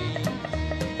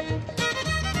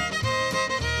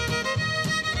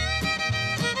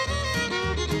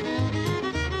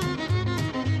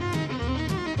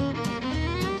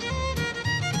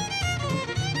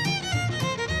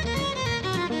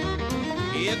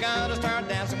 You gotta start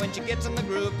dancing when she gets in the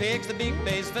groove. Picks the big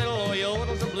bass fiddle or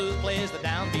yodels the blues. Plays the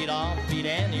downbeat, offbeat,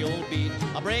 and the old beat.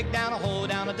 A break down, a hold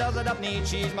down, a does it up neat.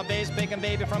 She's my bass picking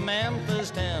baby from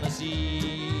Memphis,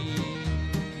 Tennessee.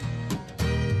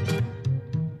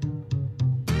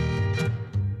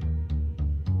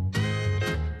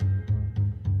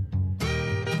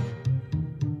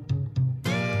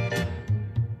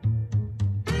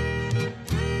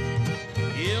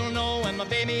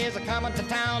 Baby is a coming to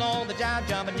town, all the jive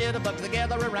jumping jitterbugs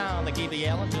together around. They keep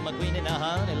yelling to my queenie, now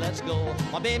honey, let's go.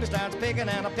 My baby starts picking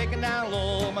and I'm picking down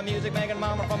low. My music making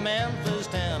mama from Memphis,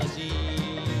 Tennessee.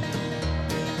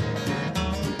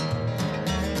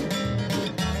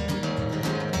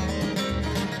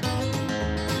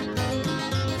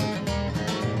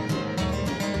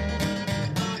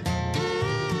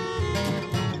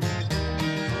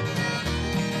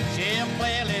 She'll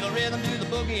play a little rhythm, do the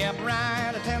boogie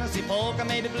upright, a Tennessee polka,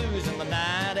 maybe blues in the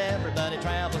night. Everybody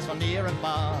travels from near and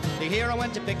far to hear her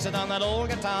when she picks it on that old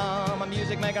guitar. My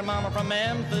music making mama from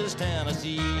Memphis,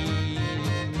 Tennessee.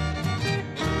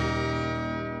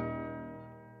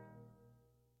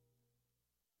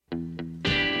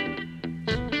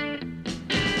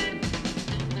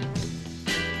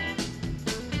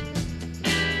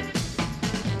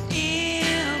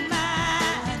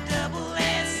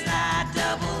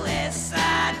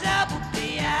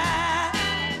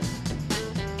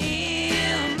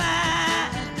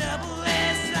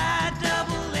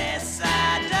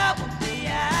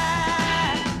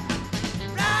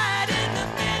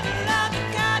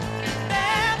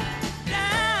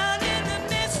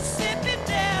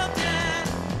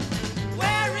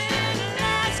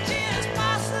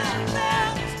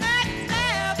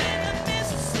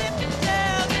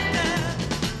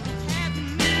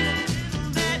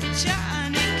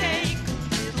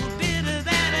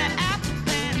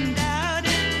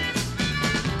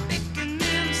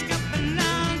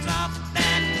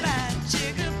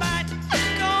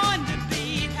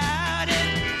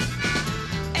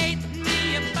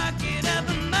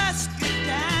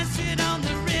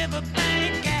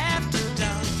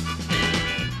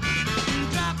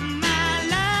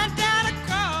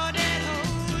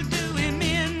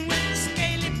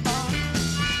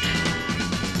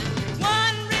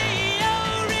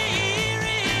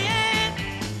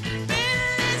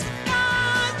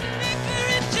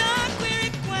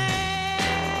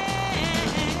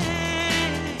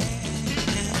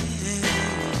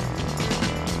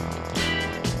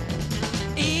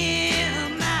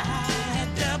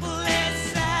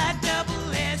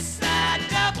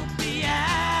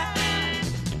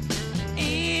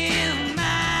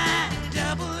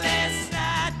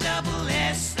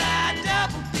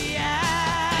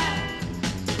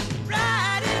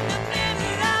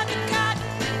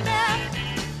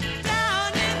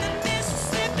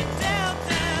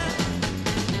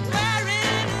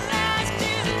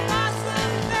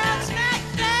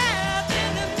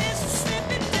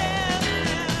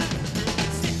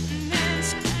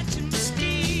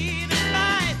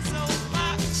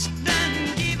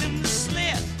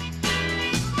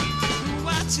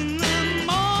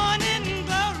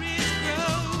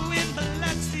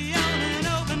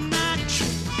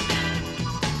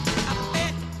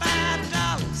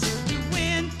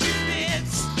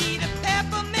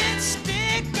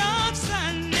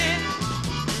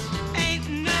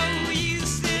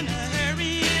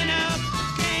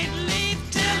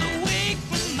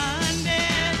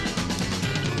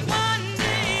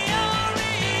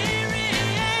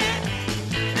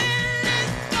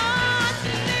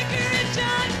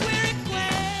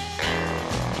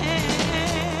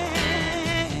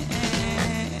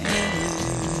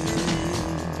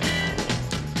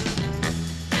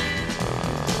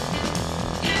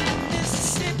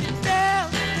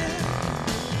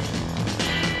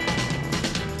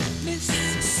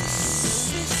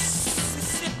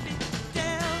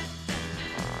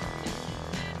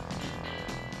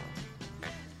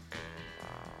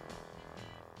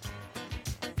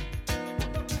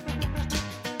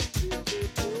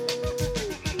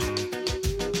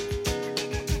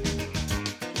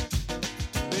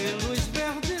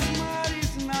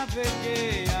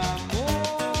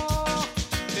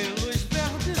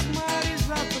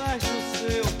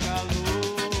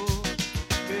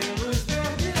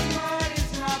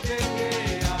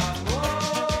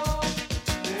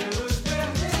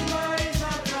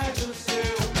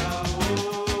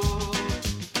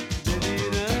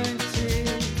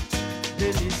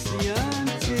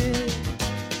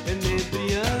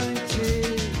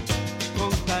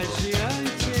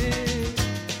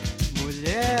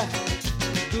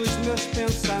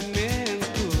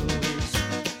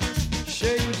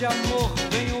 de amor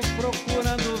venho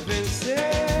procurando vencer.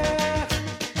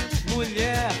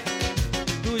 Mulher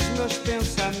dos meus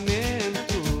pensamentos,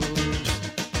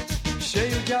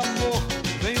 cheio de amor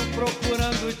venho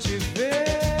procurando te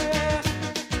ver.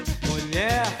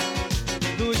 Mulher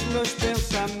dos meus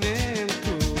pensamentos,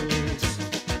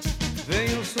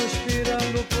 venho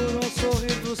suspirando por um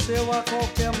sorriso seu a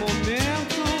qualquer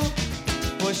momento,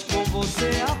 pois com você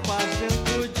a paz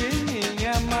dentro de mim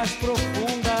é mais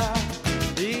profunda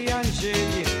e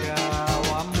angelical,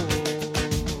 amor.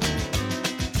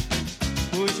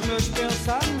 Os meus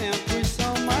pensamentos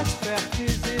são mais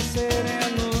férteis e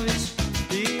serenos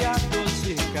e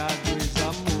adocicados,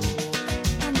 amor.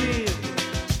 Amigo,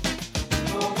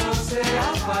 com você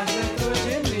a paz dentro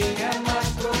de mim é mais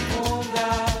profunda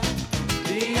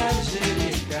e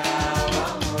angelical,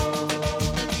 amor.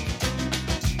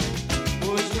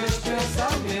 Os meus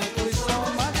pensamentos são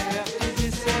mais férteis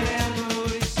e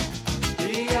serenos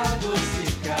e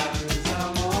adocicados,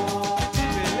 amor.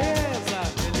 Beleza,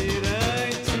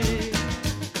 delirante,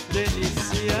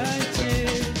 deliciante,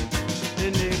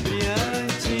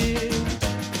 enebriante,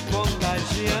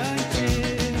 contagiante.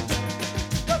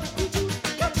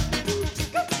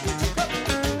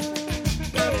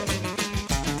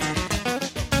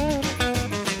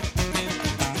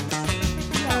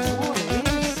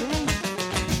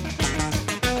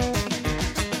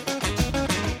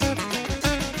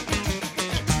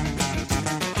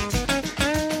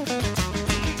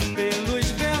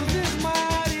 Pelos verdes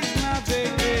mares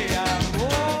naveguei,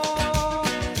 amor.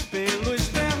 Pelos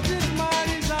verdes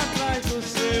mares atrás do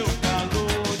seu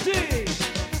calor. Diz!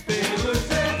 Pelos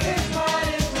verdes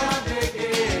mares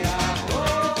naveguei,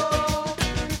 amor.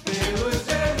 Pelos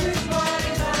verdes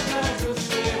mares atrás do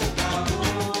seu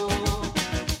calor.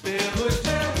 Pelos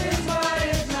verdes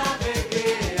mares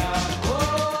naveguei,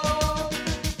 amor.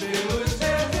 Pelos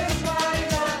verdes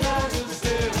mares atrás do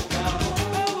seu calor.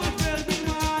 Pelos verdes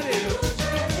mares.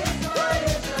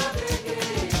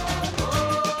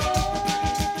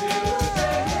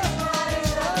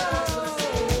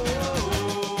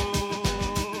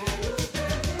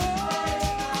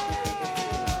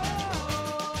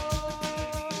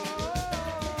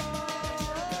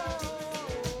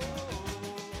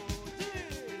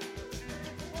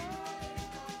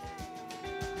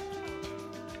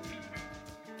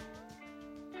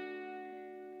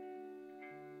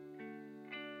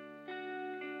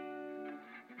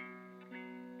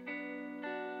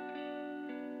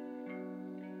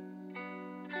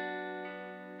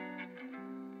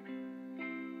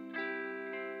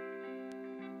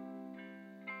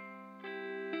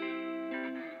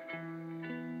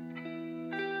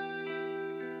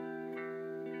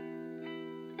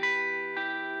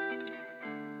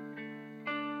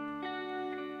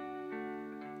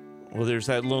 Well, there's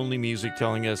that lonely music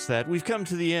telling us that we've come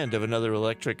to the end of another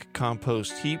Electric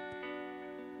Compost Heap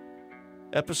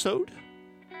episode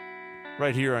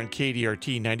right here on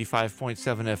KDRT 95.7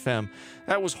 FM.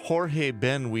 That was Jorge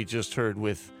Ben we just heard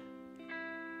with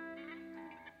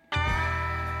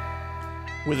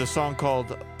a song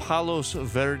called Palos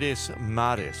Verdes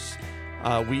Mares.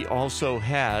 We also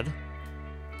had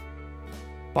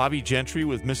Bobby Gentry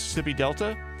with Mississippi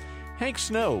Delta, Hank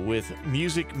Snow with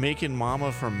Music Makin'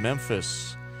 Mama from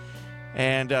Memphis,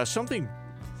 and something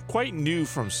quite new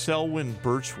from Selwyn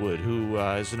Birchwood, who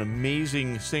is an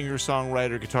amazing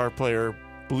singer-songwriter, guitar player,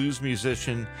 blues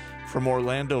musician from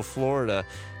Orlando, Florida.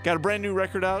 Got a brand new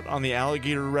record out on the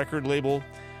Alligator record label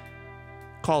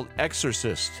called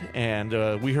Exorcist,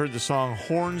 and we heard the song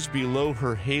Horns Below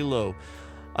Her Halo.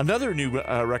 Another new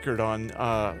record on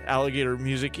Alligator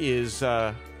Music is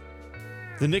the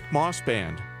Nick Moss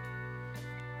Band.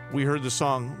 We heard the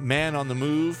song Man on the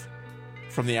Move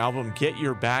from the album Get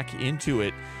Your Back Into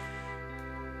It.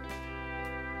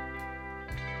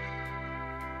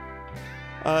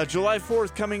 July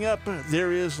 4th coming up,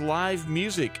 there is live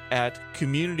music at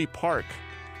Community Park.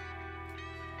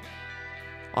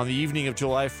 On the evening of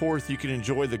July 4th, you can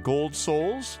enjoy the Gold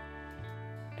Souls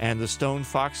and the Stone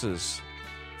Foxes,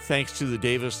 thanks to the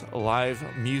Davis Live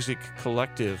Music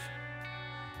Collective.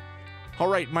 All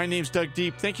right, my name's Doug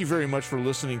Deep. Thank you very much for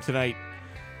listening tonight.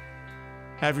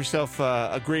 Have yourself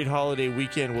a great holiday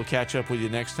weekend. We'll catch up with you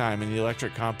next time in the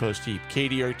Electric Compost Heap.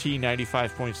 KDRT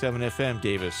 95.7 FM,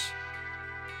 Davis.